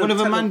say? Tell one him,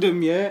 of tell him.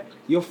 Amandam, yeah,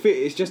 you're fit.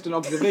 It's just an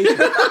observation.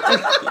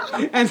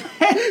 and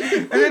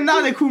then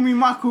now they call me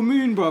Michael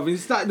Moon, bro.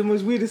 It's like the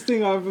most weirdest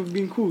thing I've ever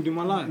been called in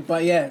my life.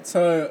 But yeah,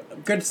 so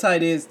good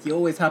side is you're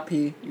always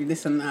happy. You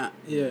listen to that.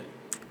 Yeah.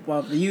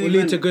 Well, you Will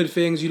lead to good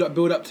things. You lot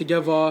build up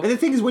together. And the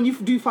thing is, when you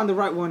do find the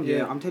right one, yeah,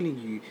 Yeah. I'm telling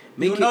you,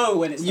 You'll know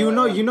when it's the you right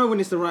know one. you know when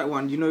it's the right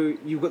one. You know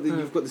you've got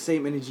the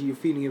same energy. You're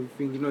feeling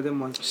everything. You know them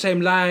ones.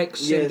 Same likes,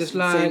 same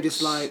dislikes. Same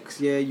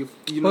dislikes. Yeah, you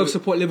know. Both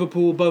support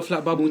Liverpool. Both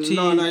like bubble tea.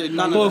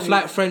 No, both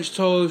like French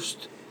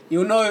toast.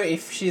 You'll know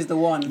if she's the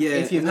one. Yeah,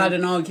 If you've and had then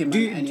an argument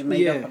and you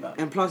made up about.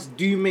 And plus,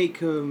 do you make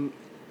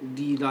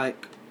the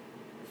like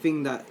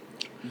thing that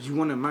you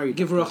want to marry?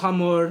 Give her a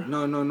hammer.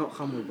 No, not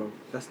hammer, bro.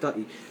 That's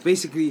dirty.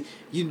 Basically,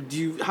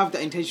 you have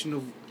the intention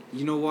of,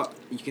 you know what,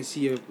 you can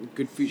see a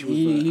good future with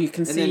her. You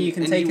can And see then- you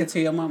can and take her to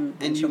your mum.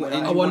 and she'll you- be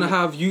and like, I want to wanna-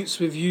 have youths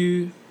with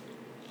you.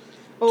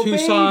 Oh, 2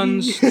 baby.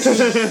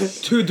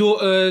 sons, 2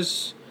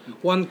 daughters,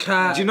 1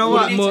 cat. Do you know You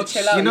what? need to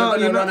chill out. You know,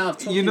 You're gonna run out of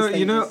talking you know, stages.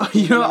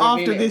 You're you know. gonna After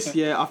reveal it. this,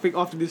 yeah, I think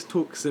after this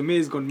talk,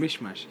 Samir's gone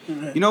mishmash.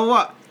 You know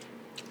what?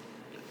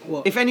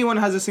 What? If anyone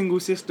has a single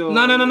sister,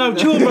 No,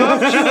 chill, bro.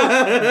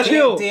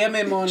 Chill. DM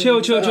him on.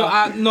 Chill.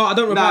 No, I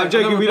don't reply. Nah, I'm I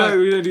joking. don't We reply.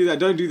 don't do that.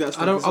 Don't do that.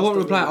 Stuff. I won't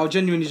reply. I'll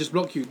genuinely just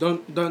block you.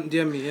 Don't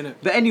DM me, innit?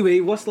 But anyway,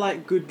 what's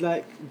like good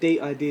like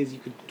date ideas you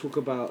could talk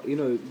about? You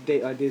know,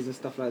 date ideas and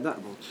stuff like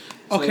that, bro.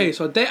 Okay,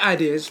 so date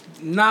ideas.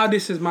 Now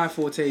this is my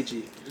forte,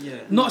 G. Yeah.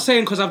 Not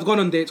saying because I've gone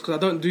on dates, because I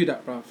don't do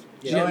that, bruv.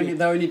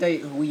 The only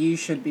date you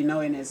should be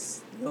knowing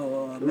is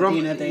your Rum-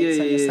 Medina dates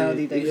and your yeah,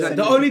 Saudi dates. exactly. and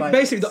The your only Dubai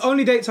basically dates. the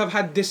only dates I've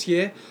had this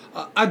year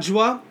are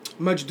Ajwa,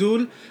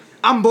 Majdul,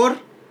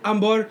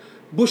 Ambor.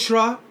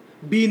 Bushra,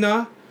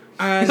 Bina,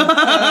 and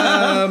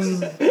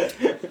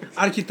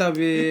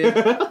Arkitabi.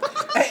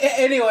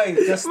 Anyway,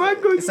 just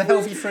Mangoes, it's a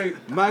healthy fruit.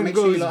 Make sure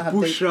Mangoes, you lot have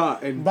dates.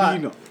 Bushra, and But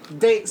Bina.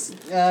 dates,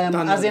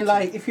 as in Done.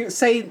 like if you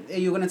say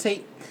you're gonna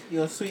take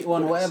your sweet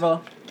one, or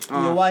whatever.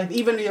 Your wife,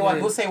 even your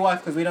wife. We'll say wife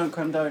because we don't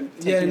condone.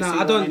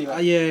 I don't.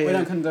 Anyway. We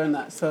don't condone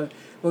that. So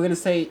we're gonna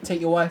say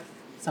take your wife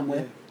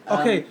somewhere. Yeah.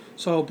 Okay,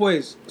 so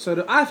boys.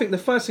 So I think the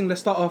first thing,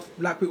 let's start off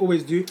like we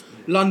always do.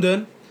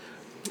 London.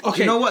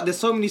 Okay. You know what? There's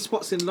so many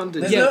spots in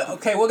London.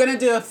 Okay, we're gonna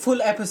do a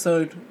full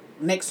episode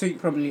next week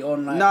probably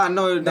on like. Not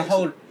next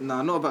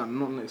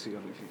week.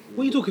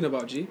 What are you talking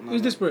about, G?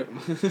 Who's this, bro?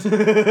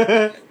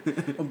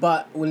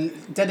 But we'll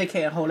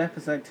dedicate a whole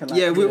episode to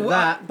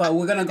that. But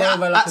we're gonna go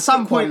over like at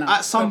some point.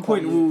 At some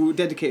point, we'll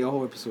dedicate a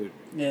whole episode.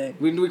 Yeah.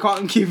 We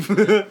can't keep.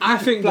 I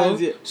think though.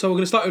 So we're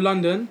gonna start with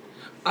London.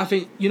 I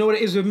think, you know what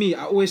it is with me?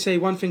 I always say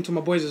one thing to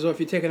my boys as well. If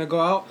you're taking a go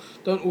out,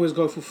 don't always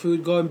go for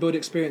food. Go and build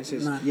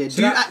experiences. Nah. Yeah,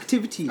 do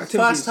activities.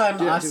 First time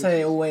I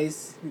say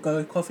always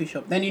go coffee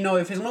shop. Then you know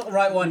if it's not the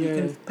right one, you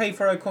can pay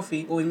for a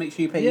coffee. Always make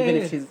sure you pay even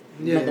if she's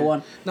not the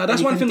one. Now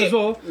that's one thing as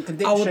well. You can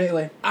dip straight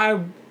away. I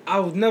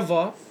would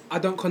never, I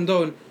don't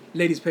condone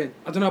ladies paying.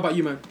 I don't know about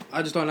you, man.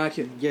 I just don't like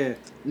it. Yeah,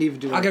 neither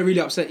do I. I get really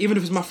upset. Even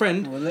if it's my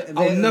friend,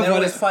 they're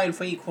always fighting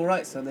for equal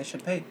rights, so they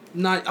should pay.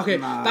 That's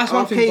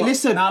one thing. Okay,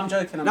 listen. I'm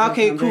joking.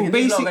 Cool.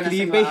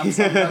 Basically,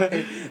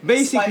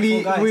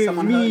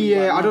 with me,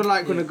 I don't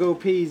like when a girl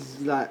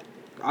pays, like,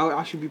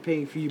 I should be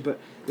paying for you, but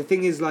the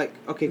thing is, like,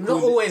 okay, cool.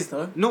 Not always,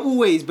 though. Not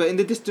always, but in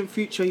the distant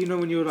future, you know,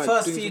 when you're like...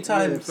 First few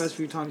times is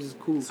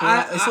cool. It's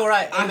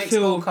alright. Amex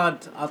Gold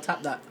card, I'll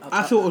tap that.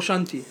 I feel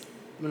Oshanti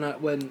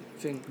when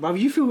thing. But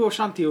you feel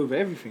Oshanti over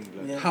everything,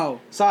 like. Yeah. How?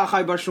 I'm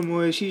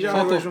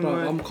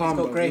calm,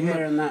 got grey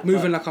hair and that.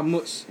 Moving like I'm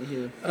nuts.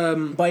 Yeah.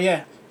 But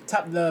yeah,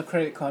 tap the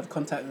credit card,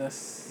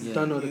 contactless. Yeah.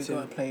 Don't know the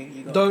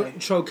thing. don't play.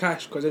 show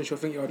cash because then she'll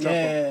think you're a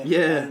trapper.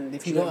 Yeah. And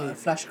if you got a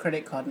flash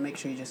credit card, make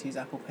sure you just use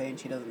Apple Pay and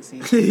she doesn't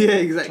see. Yeah,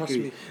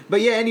 exactly.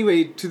 But yeah,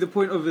 anyway, to the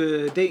point of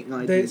a date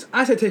night.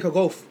 I say take a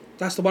golf.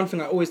 That's the one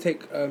thing I always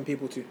take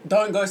people to.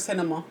 Don't go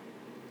cinema.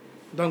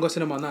 Don't go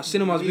cinema. Nah,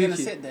 cinema's You're weaky.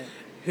 gonna sit there.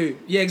 Who?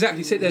 Yeah,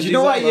 exactly. Sit there. Do you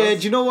know what? Yeah.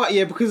 Do you know what?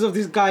 Yeah. Because of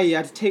this guy, I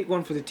had to take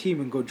one for the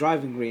team and go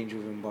driving range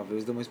with him, brother. It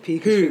was the most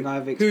peakish thing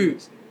I've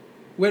experienced.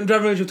 Who? Went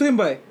driving range with him,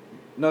 boy?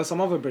 No, some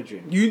other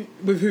brethren. You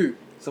with who?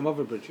 Some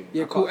other brethren.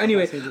 Yeah, cool.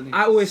 Anyway,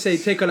 I always say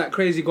take a like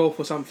crazy golf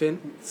or something.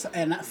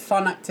 And that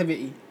fun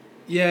activity.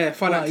 Yeah,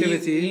 fun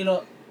activity. You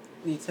lot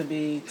need to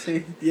be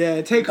too.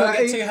 Yeah, take don't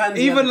get too hands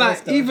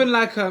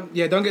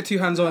don't get too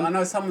hands on. I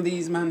know some of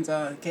these mans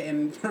are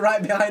getting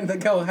right behind the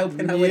girl,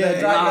 helping her with her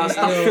driving.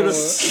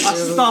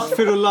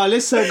 Astaghfirullah.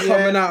 Listen,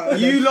 coming out.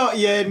 You lot,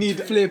 need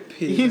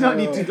flippy. You don't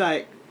need to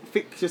like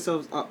fix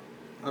yourselves up.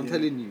 I'm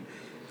telling you.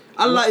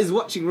 Allah is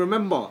watching.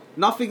 Remember,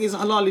 nothing is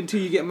halal until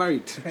you get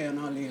married. I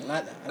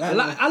like that. I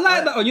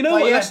like that. You know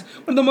what? That's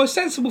one of the most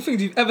sensible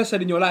things you've ever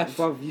said in your life.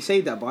 Bruv, you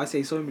say that, but I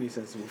say so many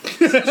sensible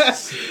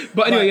things.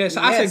 But anyway,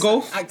 so I say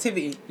golf.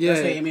 Activity. Yeah.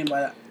 That's what you mean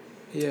by that.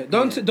 Yeah.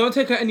 Don't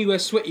take her anywhere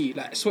sweaty,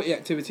 like sweaty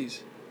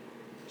activities.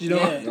 Do you know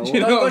what? Do you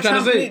know go what I'm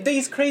trying to say?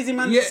 These crazy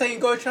man saying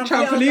go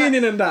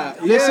trampolining and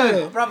that.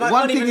 Listen, bruv,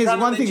 one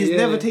thing is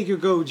never take your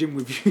girl gym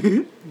with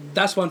you.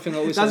 That's one thing I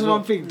always say. That's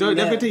one thing. Don't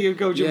never take your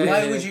girl gym with you.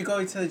 Why would you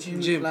go to the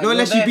gym? Like,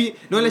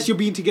 unless you're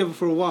being together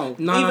for a while.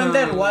 Even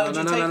then, why would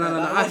you take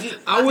her?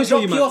 I always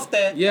drop you off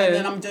there, and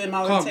then I'm doing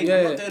my own thing.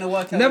 I'm not doing a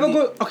workout. Never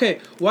go. Okay,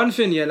 one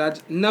thing,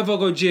 lads. Never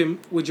go gym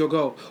with your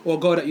girl or a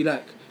girl that you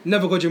like.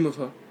 Never go gym with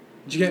her.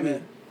 Do you get me?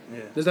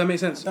 Yeah. Does that make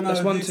sense? I don't know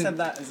That's one who thing. said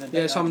that as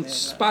a some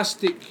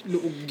spastic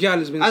little gal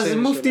has been saying. As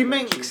Mufti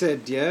Menk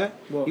said,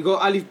 you go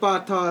alif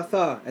ba ta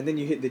tha and then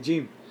you hit the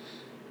gym.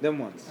 Them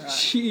ones.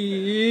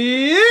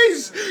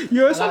 Jeez,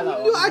 you're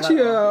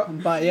actually.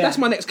 But yeah, that's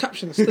my next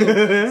caption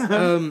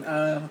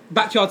still.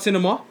 Backyard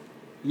cinema.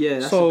 Yeah,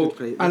 that's a good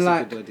place. That's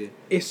a good idea.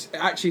 It's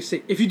actually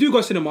sick. If you do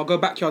go cinema, go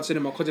backyard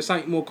cinema because it's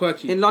something more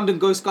quirky. In London,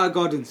 go Sky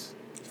Gardens.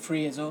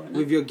 Free as well.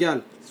 With your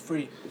gal. It's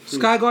free.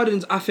 Sky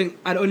Gardens, I think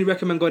I'd only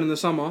recommend going in the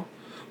summer,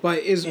 but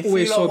it is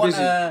always so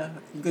busy.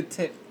 Good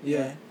tip.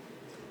 Yeah.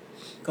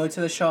 Go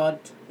to the Shard.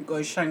 Go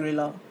to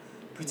Shangri-La.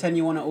 Pretend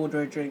you want to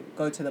order a drink.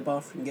 Go to the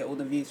bathroom. Get all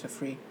the views for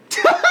free.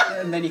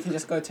 And then you can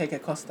just go take a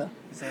Costa.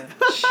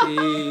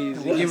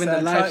 Jeez, you're giving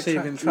the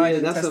life-saving.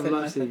 That's a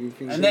life-saving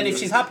thing. And then if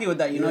she's happy with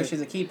that, you know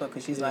she's a keeper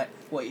because she's like,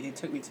 what, you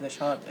took me to the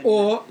Shard.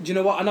 Or, do you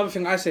know what? Another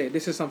thing I say,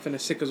 this is something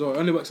that's sick as well. It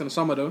only works in the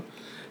summer though.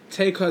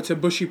 Take her to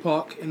Bushy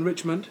Park in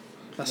Richmond.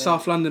 That's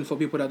South London for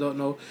people that don't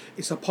know.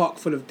 It's a park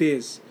full of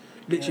deers.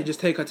 Literally just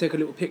take a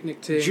little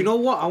picnic thing. Do you know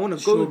what? I want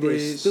to go there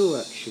still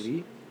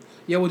actually.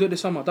 Yeah, we'll do it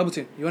this summer. Double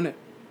team. You want it?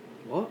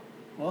 What?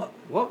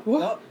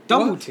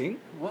 Double team?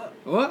 What?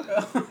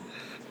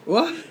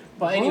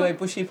 But anyway,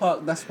 Bushy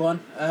Park, that's one.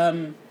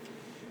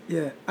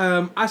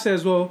 I say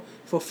as well,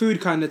 for food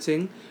kind of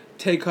thing,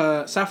 take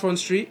Saffron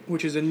Street,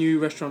 which is a new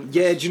restaurant.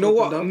 Yeah, do you know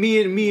what? Me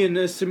and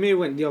Samir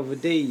went the other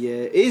day,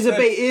 It is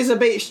a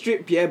bait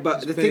strip,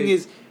 but the thing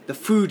is, the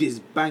food is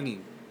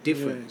banging.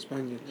 Different. Yeah, it's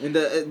banging. And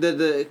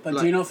the But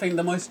do you not think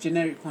the most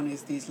generic one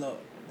is these lot?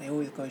 They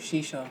always go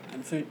shisha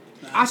and food.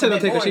 I said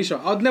don't take a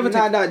shisha. I'd never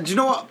take. Nah. Do you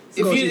know what?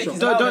 If you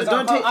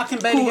don't take. I can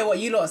barely hear what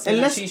you lot are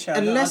saying. Shisha. I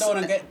don't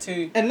want to get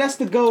too. Unless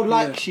the girl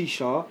likes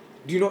shisha,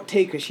 do not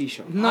take a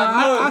shisha. No,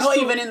 not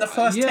even in the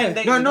first 10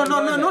 days. No,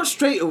 not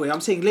straight away.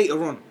 I'm saying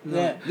later on. No.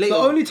 Yeah. The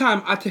only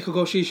time I take a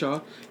girl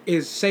shisha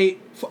is, say,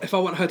 if I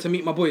want her to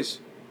meet my boys.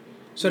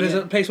 So there's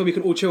a place where we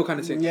can all chill kind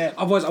of thing. Yeah.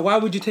 Otherwise, why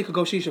would you take a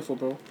girl shisha for,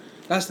 bro?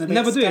 That's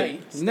never do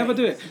it. Never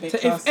do it. So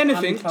if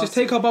anything, just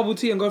take her bubble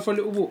tea and go for a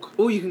little walk.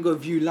 Or you can go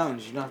View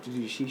Lounge. You don't have to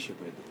do shisha,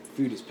 bro. The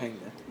food is paying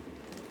there.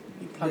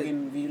 You plug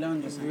in View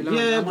Lounges.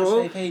 Yeah,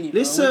 bro.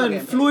 Listen,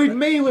 Floyd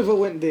Mayweather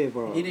went there,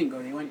 bro. He didn't go.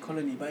 He went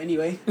Colony. But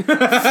anyway.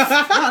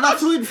 Nah,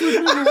 Floyd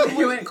Mayweather.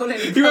 He went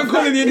Colony. He went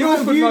Colony and he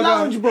went View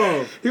Lounge,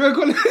 bro. He went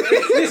Colony.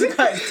 This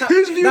guy is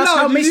Who's View That's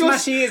how Lounge?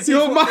 mismatch he is.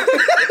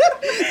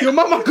 Your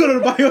mama got to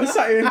buy your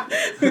something.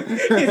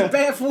 He's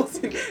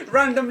barefooted.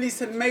 Randomly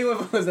said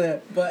Mayweather was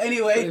there. But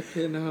anyway.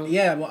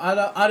 Yeah, well,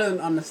 I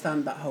don't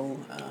understand that whole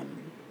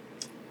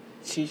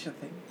shisha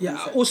thing.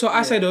 Yeah. Also,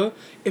 I say though,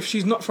 if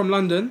she's not from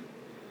London,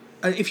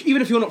 and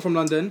even if you're not from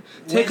London,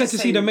 take her to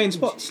see the main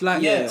spots.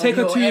 Like, take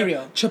her to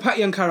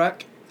Chapati and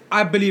Karak.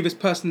 I believe it's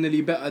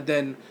personally better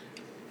than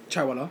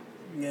Chaiwala.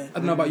 Yeah. I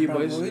don't know about you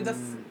boys.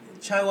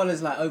 Chaiwala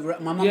is like over.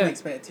 My mum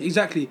makes better tea.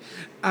 Exactly.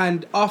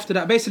 And after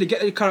that, basically get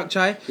the Karak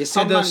chai. Yeah,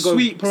 some get the man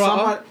sweet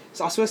paratha.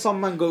 I swear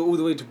some man go all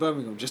the way to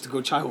Birmingham just to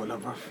go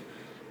Chaiwala, bro.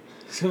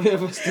 It's a bit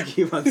of a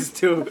sticky one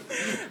still.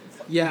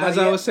 Yeah, as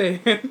I was saying.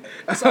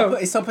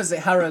 It's opposite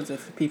Harrods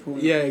if people...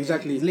 Yeah,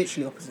 exactly. It's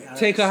literally opposite Harrods.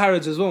 Take her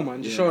Harrods as well,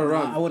 man. Just show her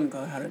around. I wouldn't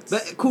go Harrods.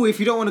 But cool, if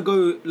you don't want to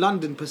go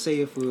London per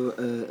se for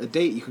a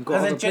date, you can go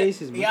other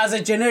places, man. Yeah, as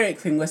a generic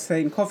thing, we're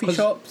saying coffee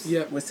shops.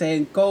 Yeah. We're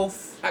saying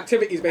golf.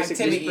 Activities,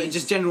 basically.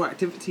 Just general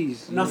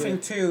activities. Nothing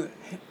too...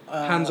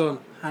 hands-on.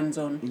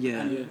 Hands-on.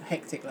 Yeah. And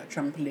hectic, like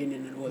trampolining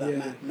and all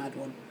that mad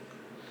one.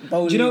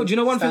 Bowling, do you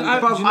know one thing?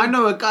 I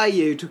know a guy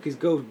here who took his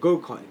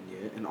go-karting,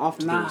 and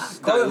afterwards...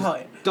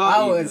 go-karting.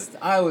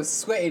 I was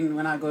sweating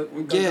when I go.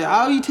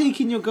 How are you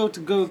taking your girl to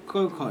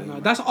go-karting? No,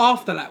 that's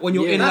after, like, when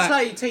you're in, that's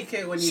like... how you take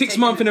it when you 6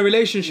 months in a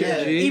relationship,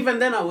 yeah. G. Even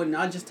then I wouldn't.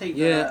 I'd just take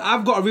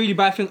I've got a really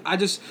bad thing. I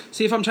just...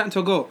 See, if I'm chatting to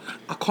a girl,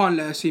 I can't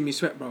let her see me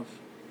sweat, bruv.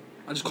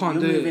 I just can't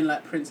do it. You're moving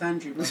like Prince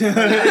Andrew, bro. I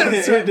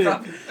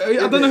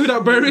don't know who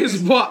that bear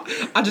is, but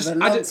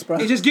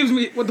it just gives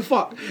me... What the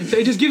fuck? So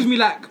it just gives me,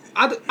 like...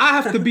 I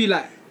have to be,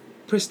 like,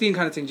 pristine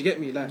kind of thing. Do you get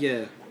me? Like...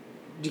 Yeah.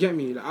 Do you get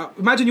me? Like,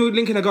 imagine you're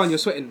linking a girl and you're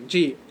sweating.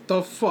 Gee,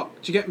 the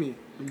fuck? Do you get me?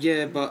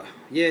 Yeah, but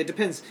it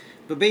depends.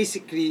 But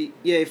basically,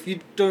 if you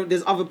don't,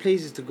 there's other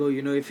places to go.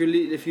 You know, if you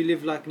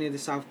live like near the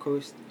south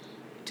coast,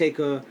 take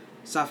a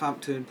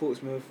Southampton,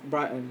 Portsmouth,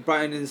 Brighton.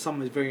 Brighton in the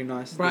summer is very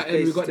nice.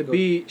 Brighton, we've got the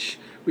beach.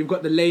 We've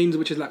got the lanes,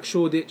 which is like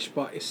Shoreditch,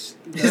 but it's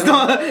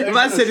not. The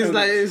man said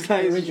it's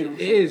like original. It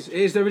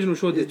is the original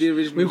Shoreditch. The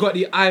original. We've got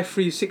the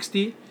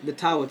I-360, the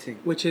tower thing,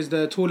 which is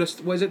the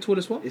tallest. What is it?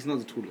 Tallest what? It's not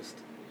the tallest.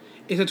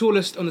 It's the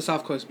tallest on the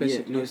south coast,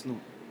 basically. Yeah, no, it's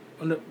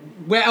not.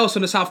 Where else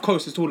on the south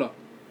coast is taller?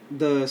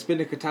 The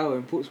Spinnaker Tower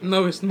in Portsmouth.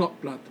 No, it's not,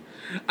 blood.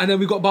 And then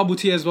we got bubble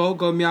tea as well.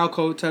 Go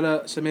Meowco, tell her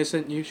Samir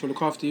sent you. She'll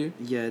look after you.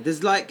 Yeah,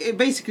 there's like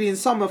basically in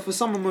summer for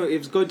summer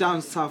motives, go down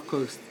to south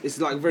coast. It's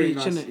like very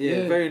beach, nice.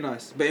 Yeah, very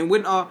nice. But in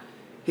winter,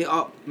 hit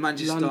up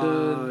Manchester,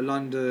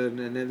 London,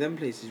 and then them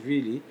places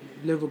really.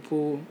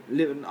 Liverpool.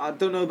 I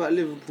don't know about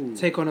Liverpool.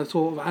 Take on a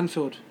tour of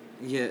Anfield.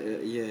 Yeah.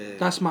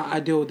 That's my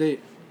ideal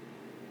date.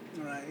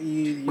 Right,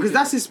 because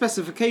that's his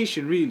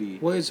specification, really.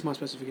 What is my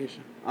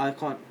specification? I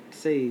can't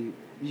say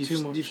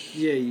too much.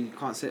 You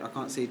can't say. I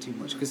can't say too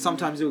much because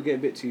sometimes it will get a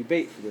bit too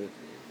bait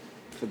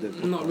for the.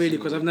 Not really,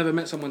 because I've never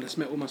met someone that's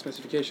met all my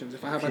specifications.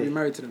 If I have, I'd be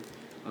married to them.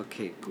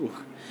 Okay, cool.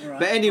 Right.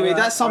 But anyway,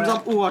 that sums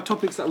up all our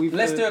topics that we've.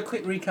 Let's do a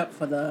quick recap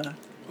for the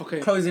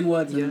closing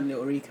words and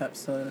little recap.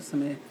 So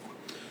Samir.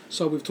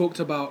 So we've talked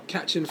about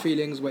catching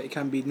feelings where it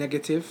can be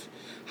negative.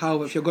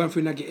 How if you're going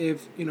through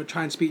negative,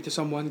 try and speak to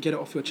someone, get it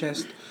off your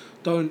chest.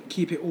 Don't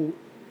keep it all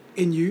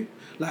in you.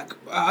 Like,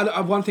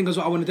 one thing as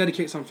well, I want to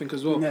dedicate something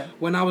as well. Yeah.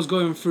 When I was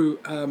going through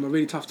a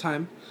really tough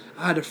time,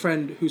 I had a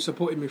friend who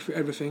supported me through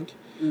everything.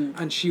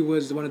 And she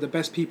was one of the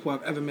best people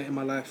I've ever met in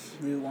my life.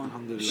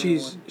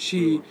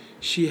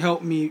 She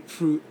helped me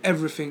through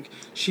everything.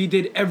 She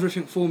did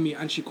everything for me,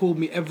 and she called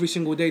me every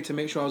single day to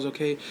make sure I was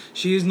okay.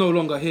 She is no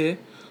longer here.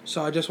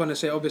 So I just want to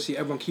say, obviously,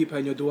 everyone keep her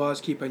in your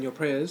du'as, keep her in your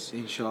prayers.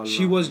 Inshallah.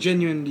 She was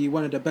genuinely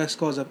one of the best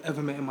girls I've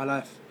ever met in my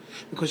life.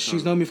 Because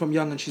she's known me from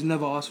young and she's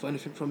never asked for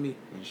anything from me.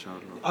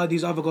 Inshallah.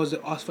 These other girls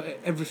that ask for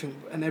everything.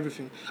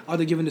 I'd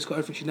have given this girl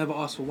everything. She never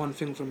asked for one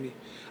thing from me.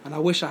 And I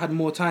wish I had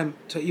more time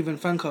to even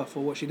thank her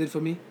for what she did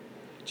for me.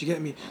 Do you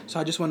get me? So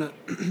I just want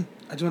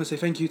to say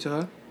thank you to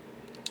her.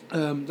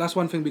 That's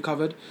one thing we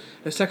covered.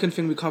 The second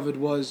thing we covered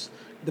was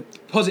the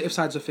positive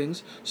sides of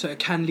things. So it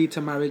can lead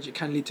to marriage, it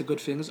can lead to good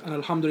things, and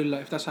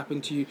alhamdulillah, if that's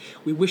happened to you,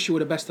 we wish you all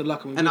the best of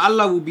luck. And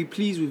Allah will be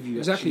pleased with you.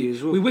 Exactly.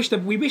 As well. We wish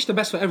the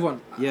best for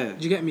everyone. Yeah.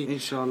 Do you get me?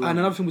 Inshallah. And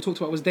another thing we talked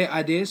about was date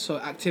ideas. So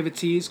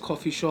activities,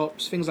 coffee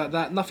shops, things like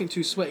that. Nothing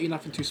too sweaty,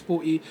 nothing too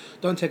sporty.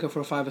 Don't take her for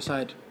a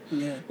five-a-side.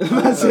 Yeah.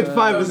 I said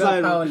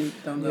five-a-side.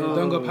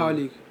 Don't go power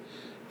league.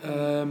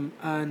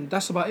 And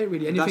that's about it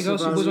really. Anything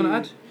else you guys want to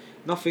add?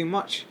 Nothing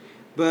much.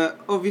 But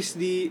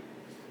obviously,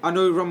 I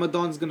know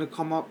Ramadan's going to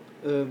come up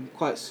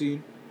quite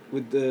soon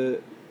with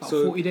the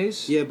About 40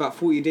 days? Yeah, about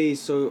 40 days.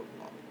 So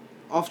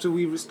after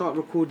we start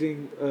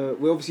recording,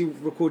 we're obviously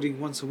recording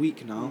once a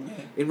week now.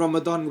 In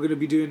Ramadan, we're going to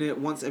be doing it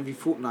once every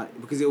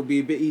fortnight because it will be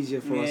a bit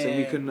easier for us,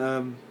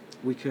 and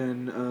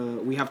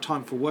we have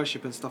time for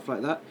worship and stuff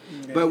like that.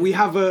 But we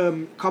have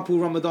a couple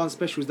Ramadan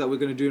specials that we're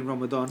going to do in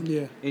Ramadan.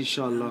 Yeah.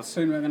 Inshallah.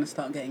 Soon we're going to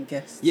start getting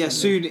guests. Yeah,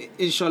 soon,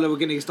 inshallah, we're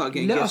going to start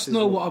getting guests. Let us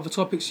know what other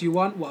topics you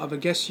want, what other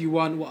guests you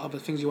want, what other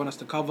things you want us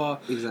to cover.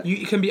 Exactly.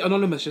 You can be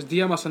anonymous, just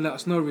DM us and let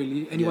us know,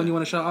 really. Anyone you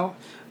want to shout out?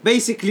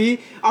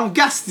 Basically, I'm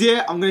gassed,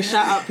 yeah. I'm going to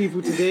shout out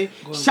people today.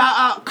 Shout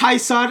out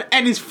Kaisar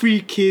and his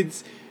 3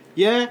 kids.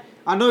 Yeah?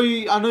 I know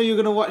you're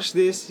going to watch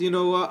this. You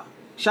know what?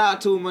 Shout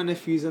out to all my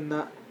nephews and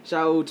that.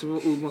 Shout out to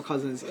all my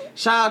cousins.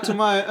 Shout out to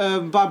my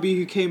Babi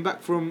who came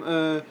back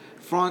from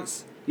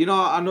France. You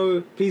know, I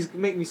know, please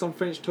make me some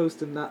French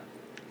toast and that.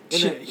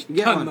 Shit, you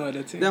get can't one. know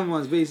that thing. Them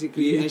ones,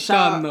 basically. You And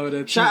shout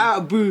can't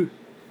out Boo.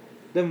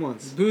 Them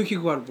ones. Boo ki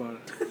guarbar.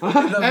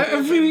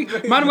 Every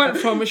week, man went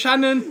from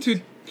Shannon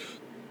to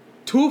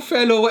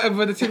Tufel or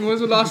whatever the thing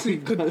was last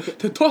week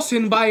to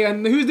Tossin by,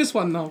 and who's this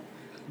one now?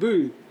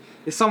 Boo.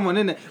 There's someone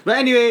in it. But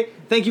anyway,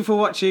 thank you for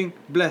watching.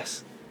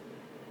 Bless.